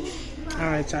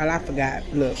 Alright, y'all, I forgot.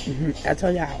 Look, I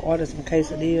told y'all I ordered some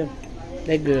quesadillas.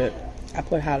 They good. I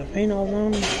put jalapenos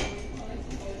on them.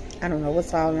 I don't know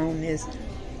what's all on this,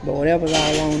 but whatever's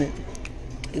all on it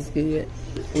is good.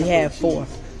 We have 4.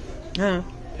 Huh?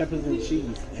 Peppers and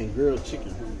cheese and grilled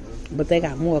chicken. But they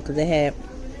got more because they had,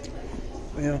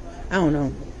 well, I don't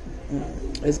know.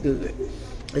 It's good.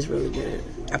 It's really good.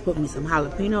 I put me some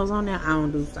jalapenos on there. I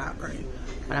don't do sour cream,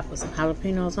 but I put some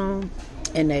jalapenos on,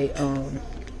 and they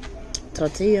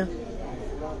tortilla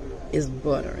is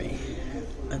buttery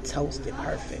and toasted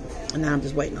perfect. And now I'm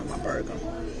just waiting on my burger.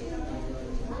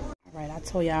 Alright, I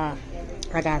told y'all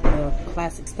I got the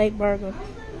classic steak burger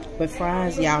with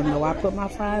fries. Y'all know I put my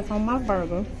fries on my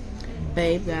burger.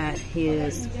 Babe got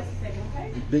his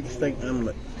big steak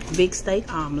omelet. Big steak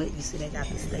omelet. You see they got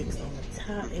the steaks on the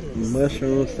top. It is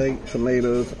mushroom steak,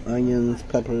 tomatoes, onions,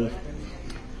 peppers.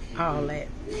 all that.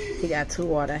 He got 2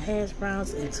 order hash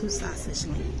browns and 2 sausage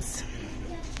links.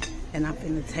 And I'm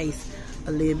finna taste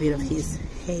a little bit of his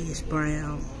hash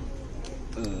brown.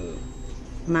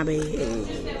 My bad.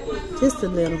 Just a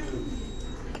little.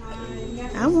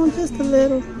 I want just a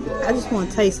little. I just want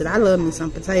to taste it. I love me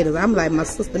some potatoes. I'm like my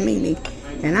sister Mimi,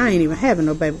 and I ain't even having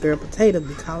no baby girl potatoes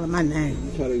be calling my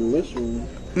name. Try to mushroom.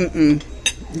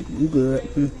 You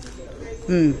good.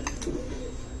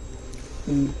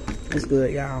 It's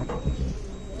good, y'all.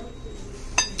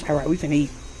 Alright, we can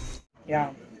eat.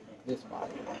 Y'all, this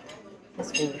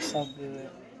food is so good.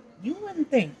 You wouldn't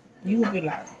think. You would be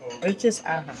like, it's just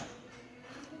IHOP.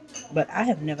 But I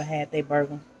have never had their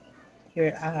burger here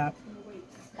at IHOP.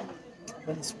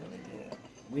 But it's really good.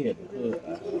 We had the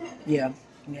hood. Yeah,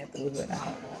 we had the hood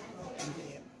IHOP.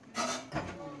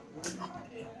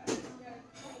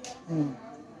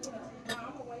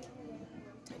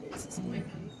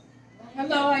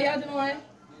 Hello, how y'all doing?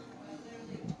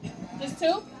 Just 2?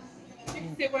 You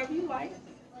can sit wherever you like.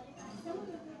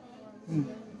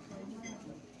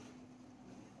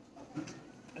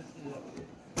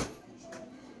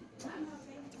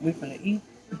 We finna eat.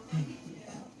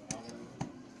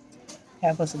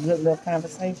 Have us a good little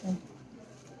conversation.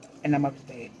 And I'm up to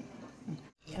bed.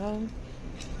 Y'all,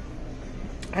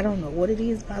 I don't know what it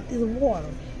is about this water.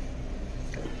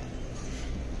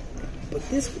 But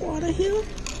this water here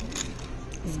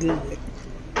is good.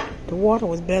 The water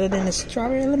was better than the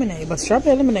strawberry lemonade. But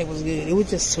strawberry lemonade was good. It was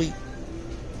just sweet.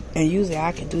 And usually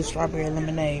I can do strawberry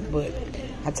lemonade. But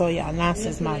I told y'all now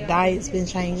since my diet's been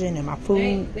changing and my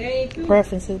food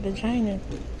preferences been changing,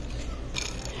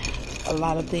 a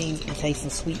lot of things been tasting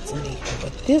sweet to me.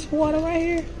 But this water right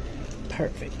here,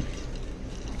 perfect.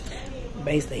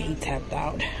 Basically, he tapped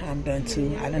out. I'm done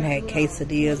too. I done had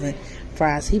quesadillas and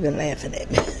fries. He been laughing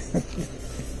at me.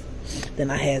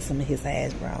 Then I had some of his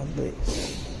hash browns, but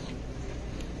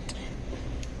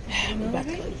Can I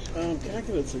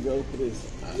get a to-go for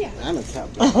this? Yeah. I'm a top.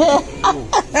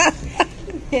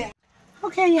 Yeah.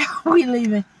 Okay, y'all, we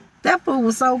leaving. That food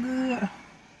was so good.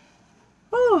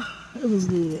 Oh, it was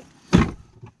good.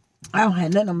 I don't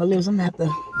have nothing on my lips. I'm gonna have to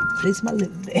fix my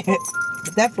lips there.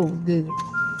 But that food was good.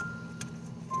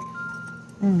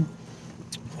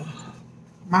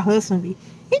 My husband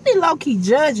he be low-key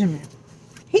judging me.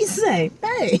 He say,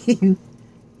 "Hey, you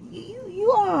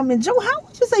enjoy? How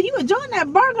would you say you enjoying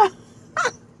that burger?"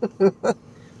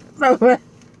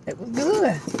 It was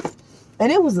good,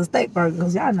 and it was a steak burger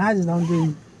because y'all know I just don't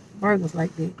do burgers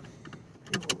like that.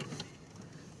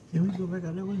 Can we go back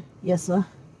out that way? Yes, sir.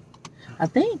 I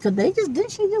think because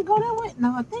didn't she just go that way?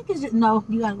 No, I think it's just no.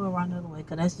 You gotta go around the other way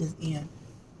because that's just in.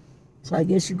 So I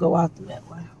guess you go out through that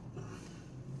way.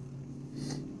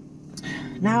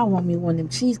 Now I want me one of them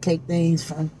cheesecake things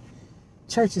from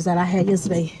Churches that I had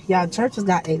yesterday. Y'all, Churches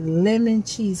got a lemon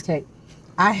cheesecake.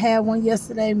 I had one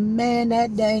yesterday. Man,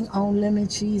 that dang on lemon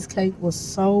cheesecake was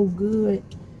so good.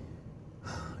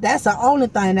 That's the only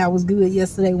thing that was good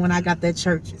yesterday when I got that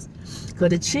Churches. Because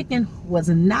the chicken was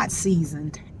not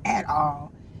seasoned at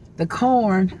all. The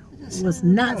corn was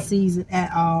not seasoned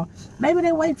at all. Maybe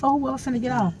they wait for whoever finna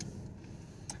get off.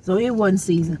 So it wasn't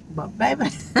seasoned. But baby,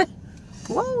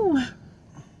 whoa.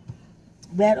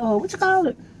 That, what you call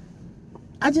it?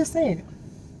 I just said it.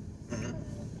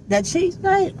 That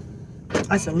cheesecake,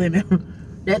 that's a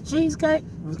lemon. That cheesecake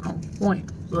was on point.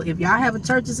 So if y'all have a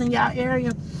Churches in y'all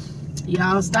area,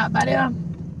 y'all stop by there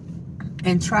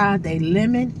and try the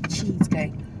lemon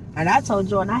cheesecake. And I told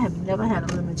Jordan I have never had a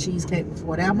lemon cheesecake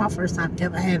before. That was my first time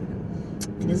ever having it.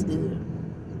 And it's good.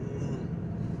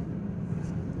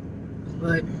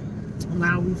 But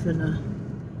now we finna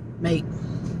make.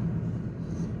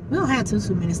 We don't have too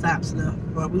many stops left,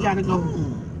 but we gotta go.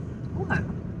 What?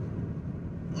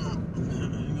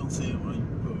 You gonna say it when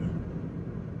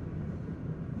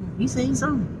You seen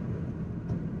something?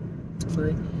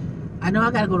 But I know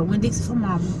I gotta go to Winn-Dixie for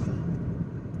Mama.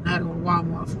 I gotta go to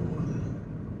Walmart for her.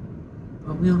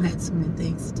 But we don't have too many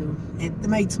things to do. And they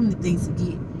make too many things to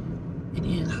get. And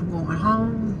then I'm going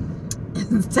home.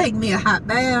 Take me a hot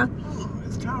bath. Oh,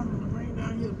 it's calm on the rain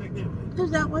down here back that way.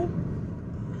 It's that way.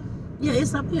 Yeah,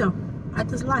 it's up here at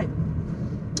this light.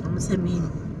 I'm gonna take me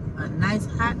a nice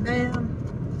hot bath,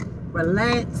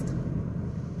 relaxed,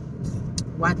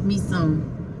 watch me some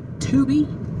Tubi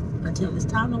until it's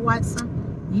time to watch some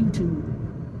YouTube.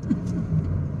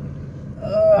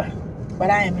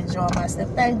 But I am enjoying myself.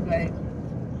 Thanks, babe,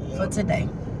 for today.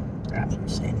 I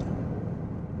appreciate it.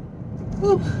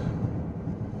 Whew.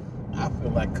 I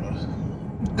feel like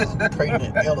a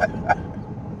pregnant elephant.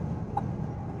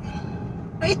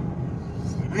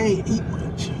 I ain't eat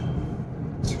much.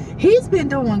 He's been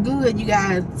doing good, you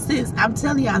guys, since, I'm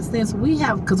telling y'all, since we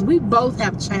have, because we both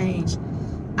have changed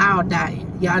our diet.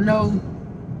 Y'all know,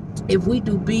 if we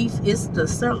do beef, it's the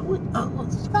sirloin,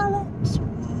 what's it called?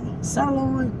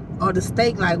 Sirloin, or the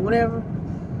steak, like whatever.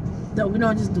 No, we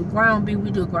don't just do ground beef,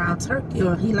 we do ground turkey,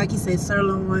 or like he said,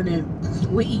 sirloin, and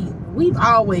we've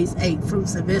always ate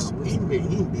fruits and vegetables. We ain't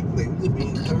been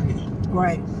eating turkey.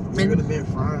 Right. We could have been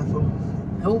frying food.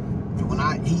 Nope. And when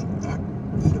I eat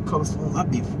a couple spoons, I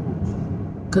be full.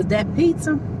 Cause that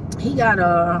pizza, he got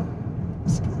a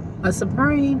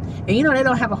Supreme, and you know they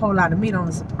don't have a whole lot of meat on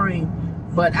the Supreme,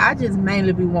 but I just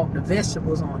mainly be wanting the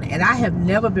vegetables on it, and I have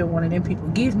never been one of them people.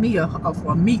 Give me a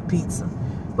meat pizza,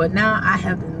 but now I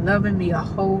have been loving me a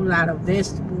whole lot of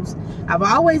vegetables. I've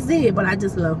always did, but I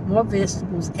just love more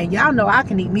vegetables, and y'all know I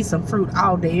can eat me some fruit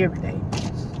all day, every day.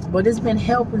 But it's been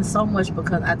helping so much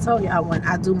because I told y'all when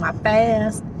I do my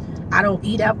fast, I don't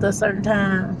eat after a certain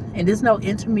time, and there's no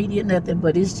intermediate nothing,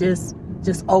 but it's just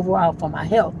overall for my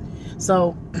health.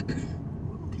 So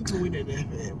people with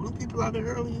that what people out there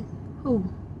earlier? Who?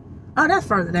 Oh, that's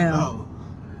further down. Oh.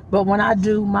 But when I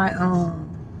do my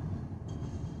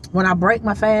when I break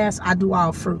my fast, I do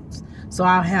all fruits. So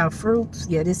I'll have fruits.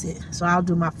 Yeah, this is it. So I'll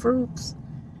do my fruits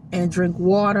and drink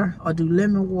water, or do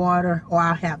lemon water, or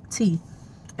I'll have tea.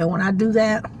 And when I do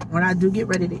that, when I do get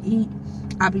ready to eat,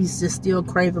 I'll be just still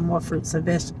craving more fruits and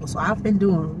vegetables. So I've been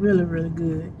doing really, really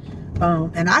good.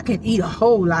 And I can eat a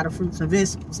whole lot of fruits and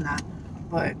vegetables now.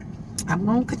 But I'm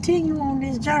going to continue on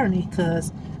this journey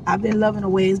because I've been loving the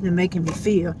way it's been making me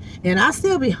feel. And I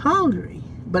still be hungry,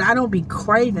 but I don't be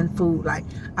craving food. Like,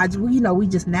 you know, we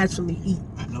just naturally eat.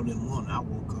 I know this morning I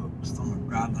woke up, stomach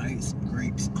growling, I ate some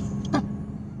grapes.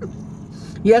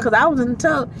 Yeah, because I was in the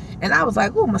tub, and I was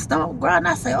like, oh, my stomach growling.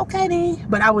 I say, okay, then.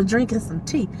 But I was drinking some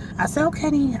tea. I said,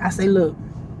 okay, then. I say, look,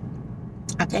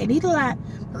 I can't eat a lot,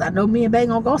 because I know me and Bae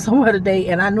going to go somewhere today,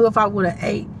 and I knew if I would have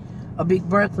ate a big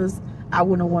breakfast, I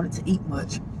wouldn't have wanted to eat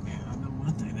much. Yeah, I know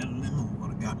one thing, that lemon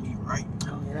water got me right.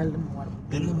 Oh, yeah, that lemon water.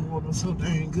 That lemon water was so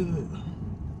dang good.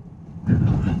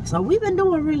 So we've been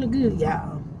doing really good,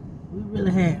 y'all. We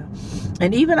really have.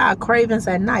 And even our cravings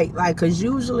at night, like, because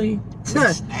usually,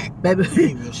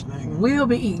 baby, we'll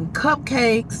be eating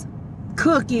cupcakes,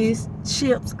 cookies,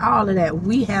 chips, all of that.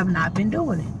 We have not been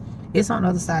doing it. It's on the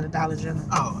other side of Dollar General.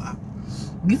 Oh,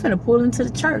 You finna pull into the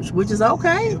church, which is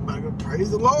okay. Praise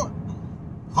the Lord.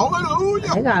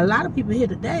 Hallelujah. They got a lot of people here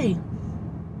today.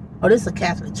 Oh, this is a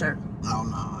Catholic church. Oh,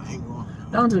 no, I ain't going.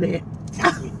 Don't do that.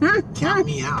 Count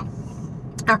me out.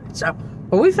 All right, y'all.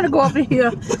 But we finna go up in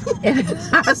here and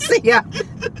I see ya.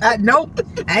 Nope.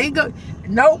 I ain't go.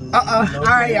 Nope. All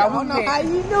right, y'all. I don't know how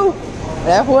you knew.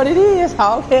 That's what it is.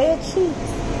 Hog head cheese.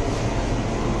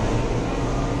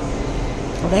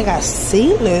 Well, they got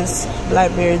seedless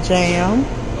blackberry jam.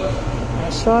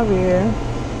 And strawberry.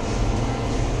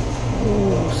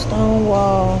 Ooh,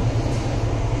 Stonewall.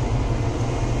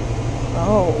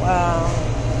 Oh, wow.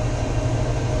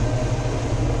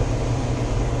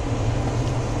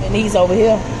 And these over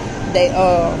here, they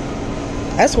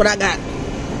that's what I got.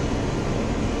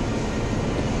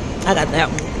 I got that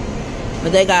one.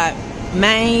 But they got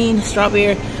Maine,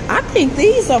 strawberry. I think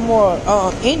these are more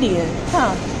Indian,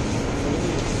 huh?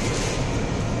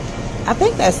 I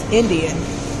think that's Indian.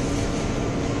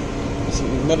 It's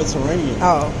Mediterranean.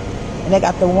 Oh. And they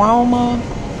got the Roma,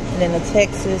 and then the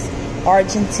Texas,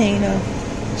 Argentina,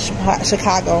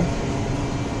 Chicago.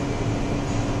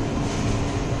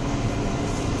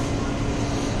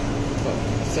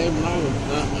 Same line.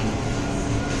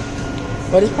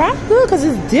 But it's probably good because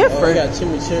it's different. Oh, they got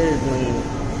chimichurri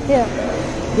blend. Yeah.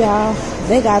 Y'all,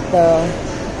 they got the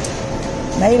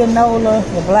Maidanola,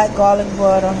 the black garlic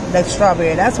butter, the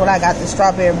strawberry. That's what I got, the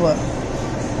strawberry butter.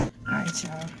 Alright,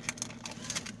 y'all.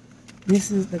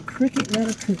 This is the cricket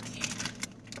letter cookie.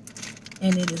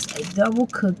 And it is a double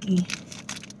cookie.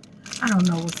 I don't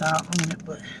know what's all on it,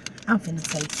 but I'm finna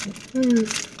taste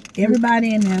it.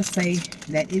 Everybody in there say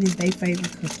that it is their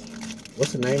favorite cookie.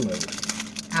 What's the name of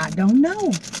it? I don't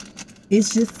know.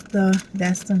 It's just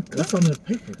that's the cookie. What's on the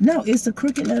paper? No, it's the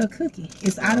cricket letter cookie.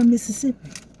 It's out of Mississippi.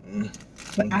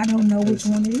 But I don't know which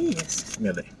one it is.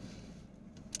 Smell it.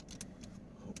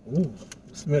 Ooh,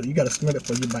 smell it. You gotta smell it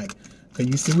before you bite. Cause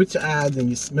you see with your eyes and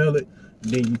you smell it,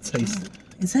 then you taste it.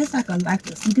 It tastes like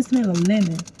you can smell a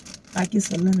lemon. Like it's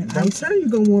a lemon. I'm telling you, you're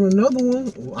gonna want another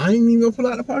one. I ain't even gonna pull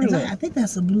out the parking lot. I think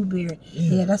that's a blueberry.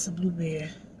 Yeah, that's a blueberry.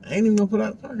 I ain't even gonna pull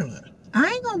out the parking lot. I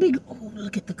ain't gonna be. Oh,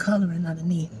 look at the coloring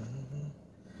underneath.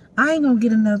 I ain't gonna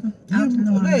get another.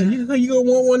 You gonna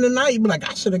want one tonight. You be like,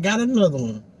 I should have got another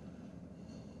one.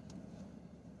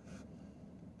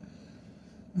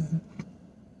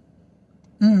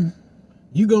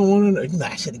 You gonna want to?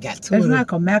 I should have got two. It's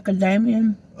like a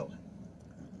macadamia. Oh.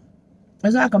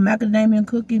 It's like a macadamia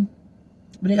cookie,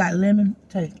 but it got lemon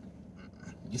taste.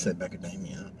 You said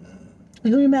macadamia.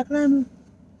 You eat macadamia?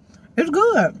 It's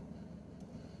good,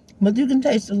 but you can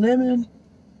taste the lemon,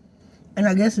 and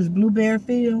I guess it's blueberry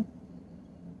feel.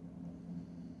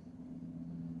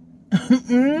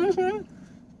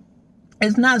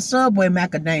 It's not Subway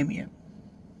macadamia.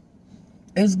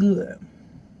 It's good.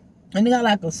 And they got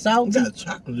like a salty. It got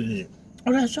chocolate in it.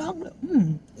 Oh, that's chocolate?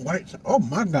 White. Oh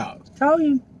my God. Told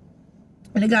you.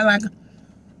 And they got like.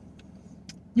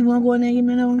 You want to go in there and give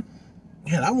me another one?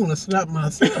 Yeah, I want to slap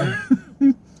myself.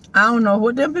 I don't know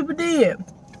what them people did.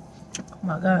 Oh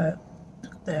my God.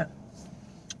 Look at that.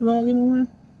 You want to give me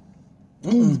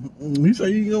one? You say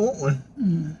you don't want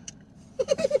one.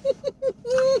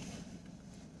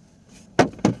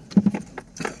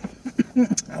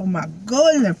 Oh my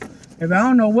goodness. If I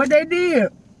don't know what they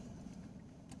did.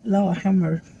 Lord have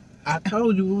mercy. I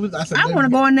told you. I said, I want to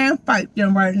go in there and fight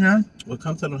them right now. Well,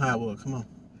 come tell them how it was. Come on.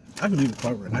 I can leave the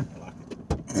cover and I can lock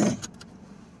it.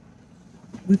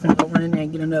 We finna go run in there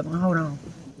and get another one. Hold on.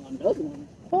 Another one?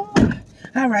 Oh,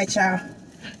 All right, y'all.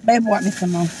 Babe bought me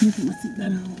some more. Let me put my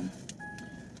seatbelt on.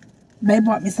 Babe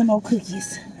bought me some more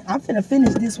cookies. I'm finna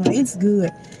finish this one. It's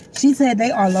good. She said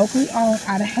they are locally owned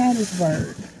out of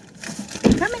Hattiesburg.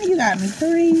 How many you got me?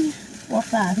 3 or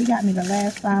 5? He got me the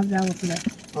last $5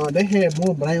 left. They had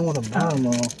more, but I didn't want to buy them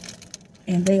all.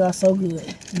 And they are so good.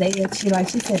 They actually, like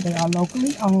she said, they are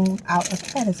locally owned out of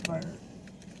Hattiesburg.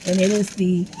 And it is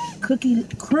the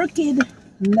crooked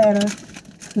letter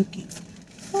cookies.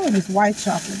 Oh, this white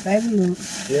chocolate, baby. Look.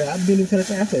 Yeah, I've been into the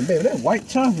thing. I said, baby, that's white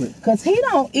chocolate. Because he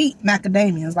don't eat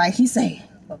macadamias like he said.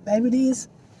 But baby, these,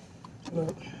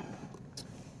 look.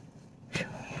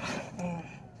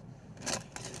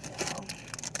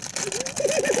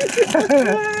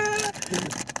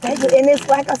 And it's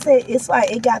like I said, it's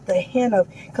like it got the hint of,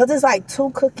 because it's like 2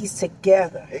 cookies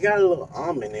together. It got a little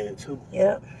almond in it, too.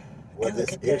 Yep. With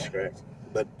this extract.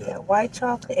 But that white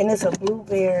chocolate, and it's a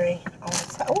blueberry on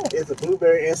the top. Ooh. It's a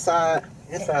blueberry inside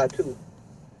too.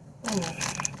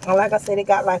 And like I said, it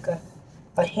got like a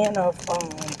hint of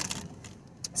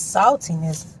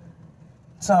saltiness.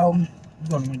 So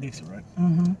You're going to Dixie, right?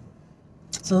 Mm-hmm.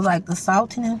 So like the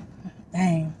saltiness,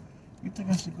 dang. You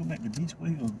think I should go back to Beach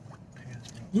Way or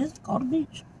pass road? Just go to the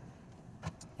beach.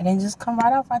 And then just come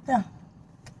right off right there.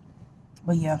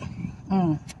 But yeah.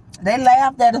 They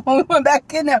laughed at us when we went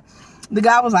back in there. The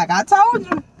guy was like, I told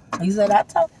you. He said, I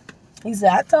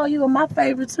told you were my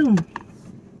favorite too.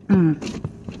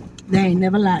 They ain't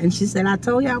never lied. And she said, I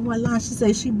told you I wasn't lying. She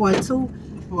said she bought 2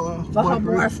 for her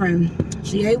boyfriend.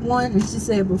 She ate 1, and she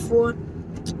said before,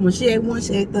 when she ate 1,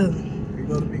 she ate the other. It's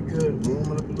going to be good.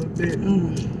 Warm it up a little bit.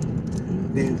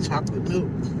 Then chocolate milk.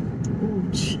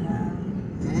 Ooh, child.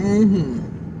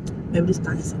 Baby, this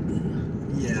thing is so good.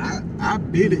 Yeah, I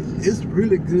bit it. It's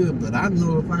really good, but I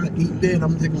know if I eat that,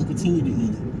 I'm just going to continue to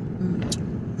eat it.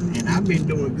 And I've been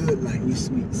doing good like these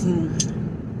sweets.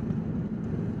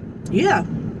 Yeah.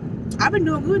 I've been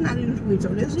doing good not eating sweets, so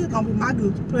this is going to be my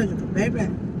guilty pleasure, because baby,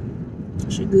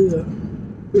 she good.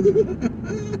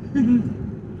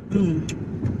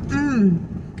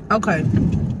 Okay.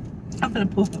 I'm finna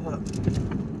pull her up.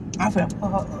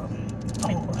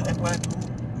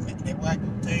 That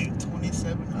Wagyu thing,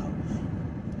 $27.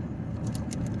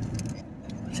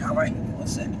 Y'all right here for a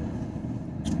second.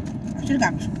 I should have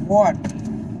got me some water.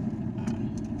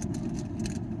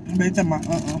 They tell my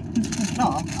No,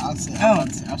 I'll say I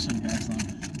should have got some,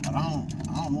 but I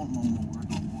don't want no more work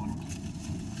on water.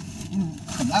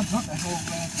 Cause I drunk that whole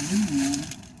glass of lemonade.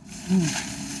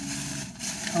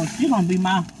 Oh, she gonna be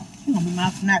my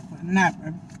snack for the night,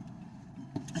 baby.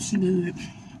 She good.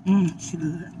 She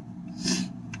good.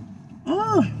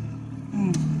 Oh.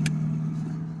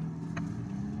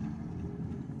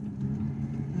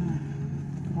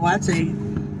 Boy, I tell you,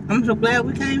 I'm so glad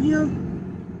we came here.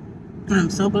 I'm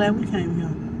so glad we came here.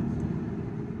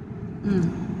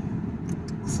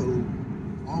 So,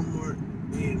 Walmart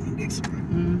and Dixie, right?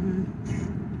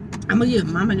 I'm gonna give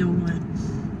Mama them one,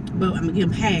 but I'm gonna give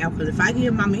them half. Cause if I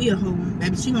give Mama a whole one,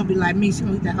 baby, she gonna be like me. She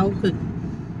gonna eat that whole cookie.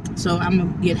 So I'm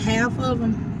gonna get half of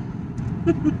them.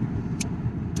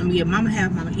 I'm gonna give Mama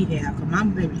half, Mama eat half. Cause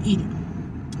Mama baby eat it.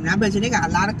 And I bet you they got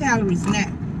a lot of calories in that. I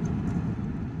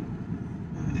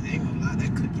ain't gonna lie,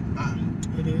 that cookie fine.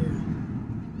 It is.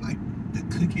 Like the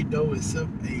cookie dough itself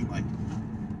ain't like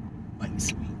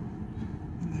sweet.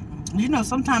 You know,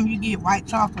 sometimes you get white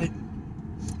chocolate.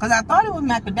 Cause I thought it was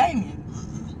macadamia,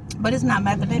 but it's not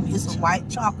macadamia. It's a white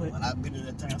chocolate When I've been in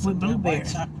that thing, with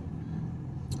blueberries. White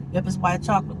Yep, it's white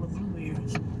chocolate with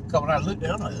blueberries. Cause when I looked at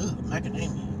it, I'm like, ugh,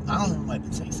 macadamia. I don't even like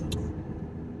the taste of it.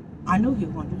 I knew he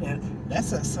was gonna do that. That's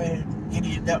that same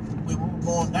idiot that we were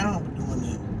going down with doing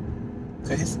that.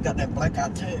 Cause it's got that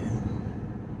blackout tag.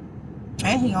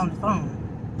 And he on the phone.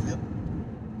 Yep.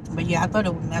 But yeah, I thought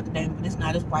it was macadamia, but it's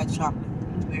not. It's white chocolate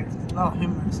with blueberries. Lord have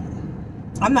mercy.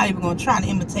 I'm not even gonna try to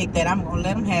imitate that. I'm gonna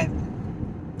let him have it.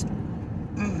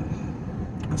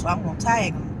 So I'm gonna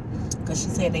tag them, cause she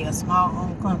said they a small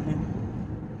owned company.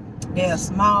 They're a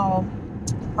small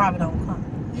private owned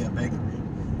company. Yeah, bakery.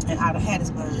 And out of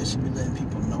Hattiesburg. Yeah, she be letting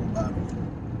people know about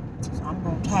it. So I'm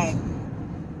gonna tag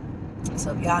them.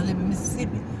 So if y'all live in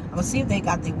Mississippi, I'm gonna see if they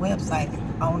got their website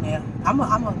on there. I'm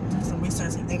gonna do some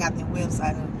research if they got their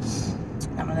website up.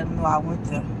 I'm gonna let them know I went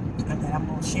there, and then I'm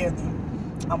gonna share them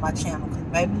on my channel. Cause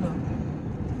baby, look,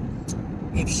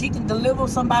 if she can deliver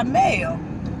some by mail,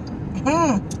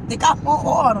 they got more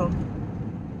order.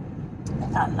 They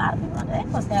got a lot of people. They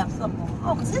must have something going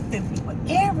on, cause it's been people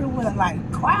everywhere, like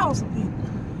crowds of people.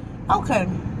 Okay,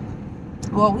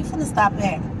 well, we finna stop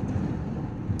at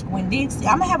When Dixie.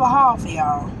 I'm gonna have a haul for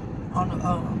y'all on the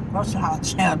grocery haul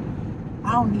channel.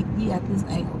 I don't need to be at this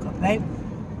angle, cause baby,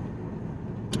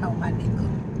 Oh, my nigga.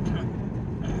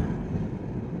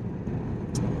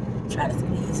 Try to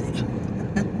squeeze it.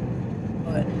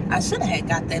 But I should have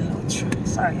got that little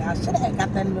sorry, I should have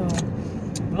got that little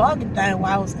vlogging thing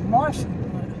while I was in Marshall.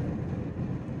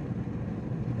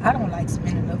 But I don't like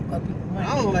spending up other people's money.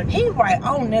 I don't like He right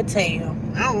on that tail.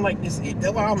 I don't like this.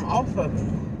 That's why I'm off of it.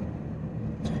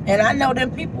 And I know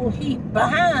them people he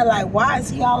behind, like, why is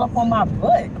he all up on my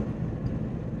butt?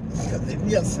 Because if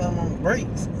you have some on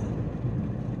brakes.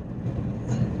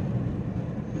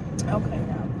 Okay,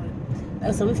 y'all.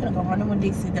 But so we finna go running with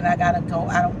Dixie. Then I gotta go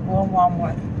out of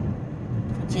Walmart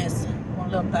for just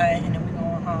one little thing, and then we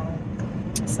going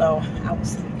home. So I will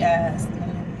see you guys in a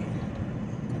little bit.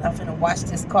 I'm finna watch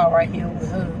this car right here with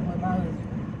my husband.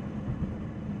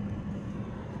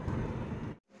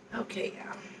 Okay,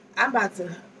 y'all. I'm about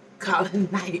to call it a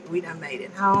night. We done made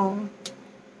it home.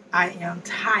 I am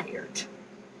tired.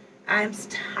 I'm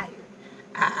tired.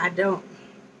 I don't.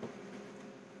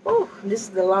 Oh, this is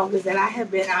the longest that I have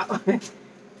been out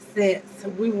since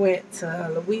we went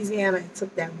to Louisiana and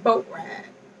took that boat ride.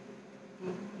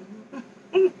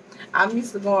 I'm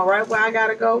used to going right where I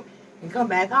gotta go and come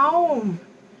back home.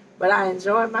 But I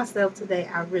enjoyed myself today.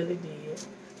 I really did.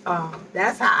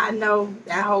 That's how I know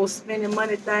that whole spending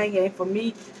money thing ain't for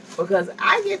me, because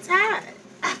I get tired.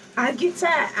 I get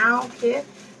tired. I don't care.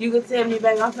 You can tell me,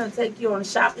 baby, I'm gonna take you on a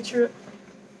shopping trip.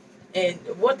 And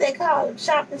what they call them,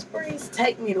 shopping sprees,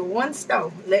 take me to one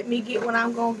store. Let me get what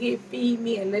I'm going to get, feed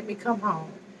me, and let me come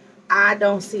home. I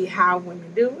don't see how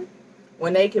women do it.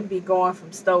 When they can be going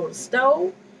from store to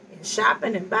store and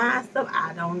shopping and buying stuff,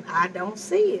 I don't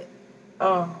see it.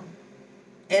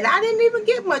 And I didn't even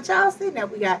get much. Y'all see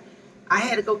that I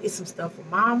had to go get some stuff for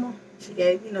Mama. She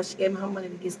gave me her money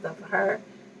to get stuff for her.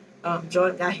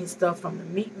 Jordan got his stuff from the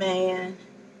meat man.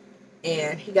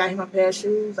 And he got him a pair of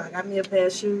shoes. I got me a pair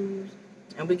of shoes.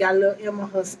 And we got a little Emma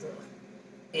her stuff.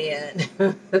 And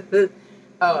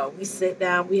we sat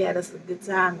down. We had us a good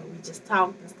time. And we just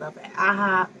talked and stuff at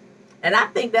IHOP. And I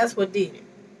think that's what did it.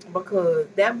 Because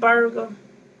that burger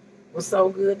was so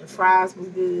good. The fries was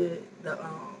good.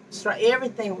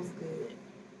 Everything was good.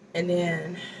 And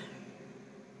then,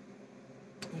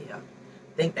 yeah, I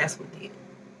think that's what did it.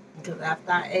 Because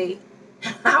after I ate,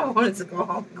 I wanted to go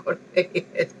home and go to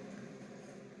bed.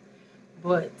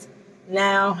 But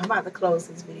now I'm about to close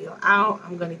this video out.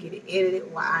 I'm going to get it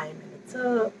edited while I am in the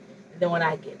tub. And then when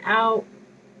I get out,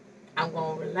 I'm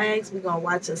going to relax. We're going to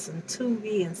watch us some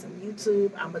Tubi and some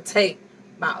YouTube. I'm going to take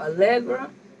my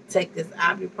Allegra, take this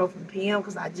ibuprofen PM,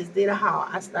 because I just did a haul.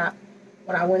 I stopped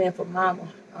when I went in for Mama.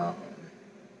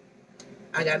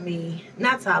 I got me,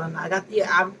 not Tylenol, I got the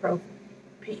ibuprofen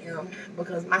PM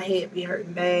because my head be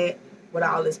hurting bad with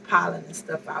all this pollen and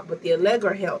stuff out. But the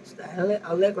Allegra helps. The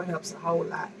Allegra helps a whole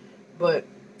lot. But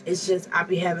it's just I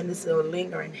be having this little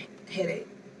lingering headache.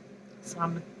 So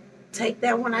I'm going to take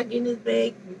that when I get in this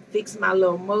bag, fix my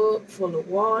little mug full of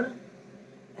water.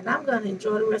 And I'm going to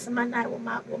enjoy the rest of my night with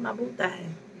my boo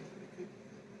thing.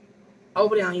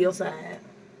 Over there on your side.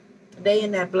 They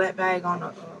in that black bag on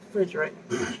the refrigerator.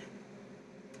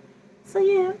 So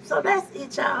yeah, so that's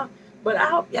it, y'all. But I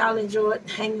hope y'all enjoyed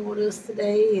hanging with us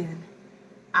today, and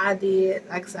I did.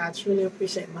 Like I said, I truly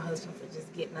appreciate my husband for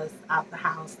just getting us out the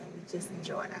house, and we just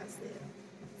enjoyed ourselves.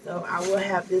 So I will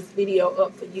have this video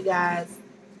up for you guys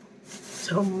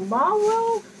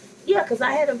tomorrow. Yeah, because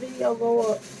I had a video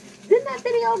go up. Didn't that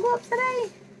video go up today?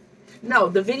 No,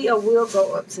 the video will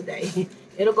go up today.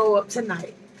 It'll go up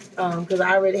tonight because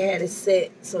I already had it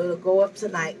set. So it'll go up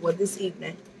tonight, well, this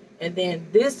evening. And then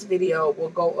this video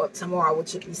will go up tomorrow,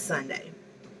 which will be Sunday.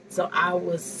 So I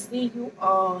will see you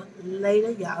all later.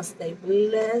 Y'all stay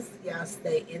blessed. Y'all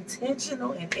stay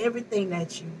intentional in everything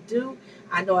that you do.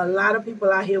 I know a lot of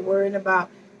people out here worrying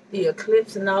about the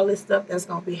eclipse and all this stuff that's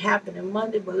going to be happening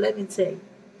Monday. But let me tell you,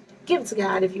 give it to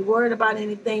God. If you're worried about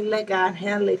anything, let God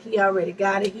handle it. He already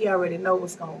got it. He already knows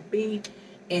what's going to be.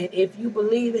 And if you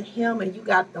believe in him and you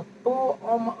got the full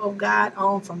armor of God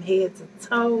on from head to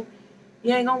toe,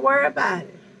 you ain't going to worry about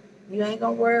it. You ain't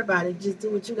going to worry about it. Just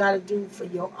do what you got to do for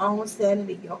your own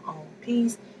sanity, your own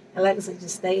peace. And like I said,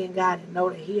 just stay in God and know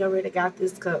that he already got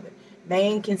this covered.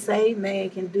 Man can say, man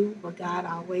can do, but God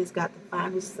always got the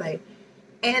final say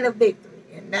and a victory.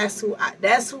 And that's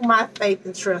who my faith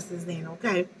and trust is in,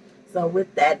 okay? So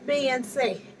with that being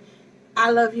said,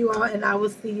 I love you all, and I will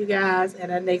see you guys at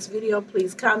our next video.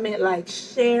 Please comment, like,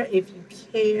 share if you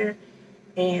care,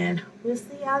 and we'll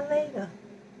see y'all later.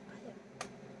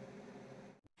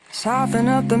 Soften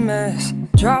up the mess,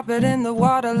 drop it in the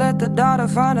water, let the daughter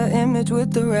find her image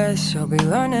with the rest. She'll be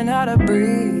learning how to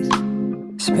breathe,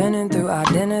 Spinning through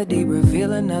identity,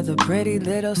 reveal another pretty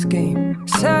little scheme.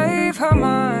 Save her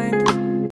mind,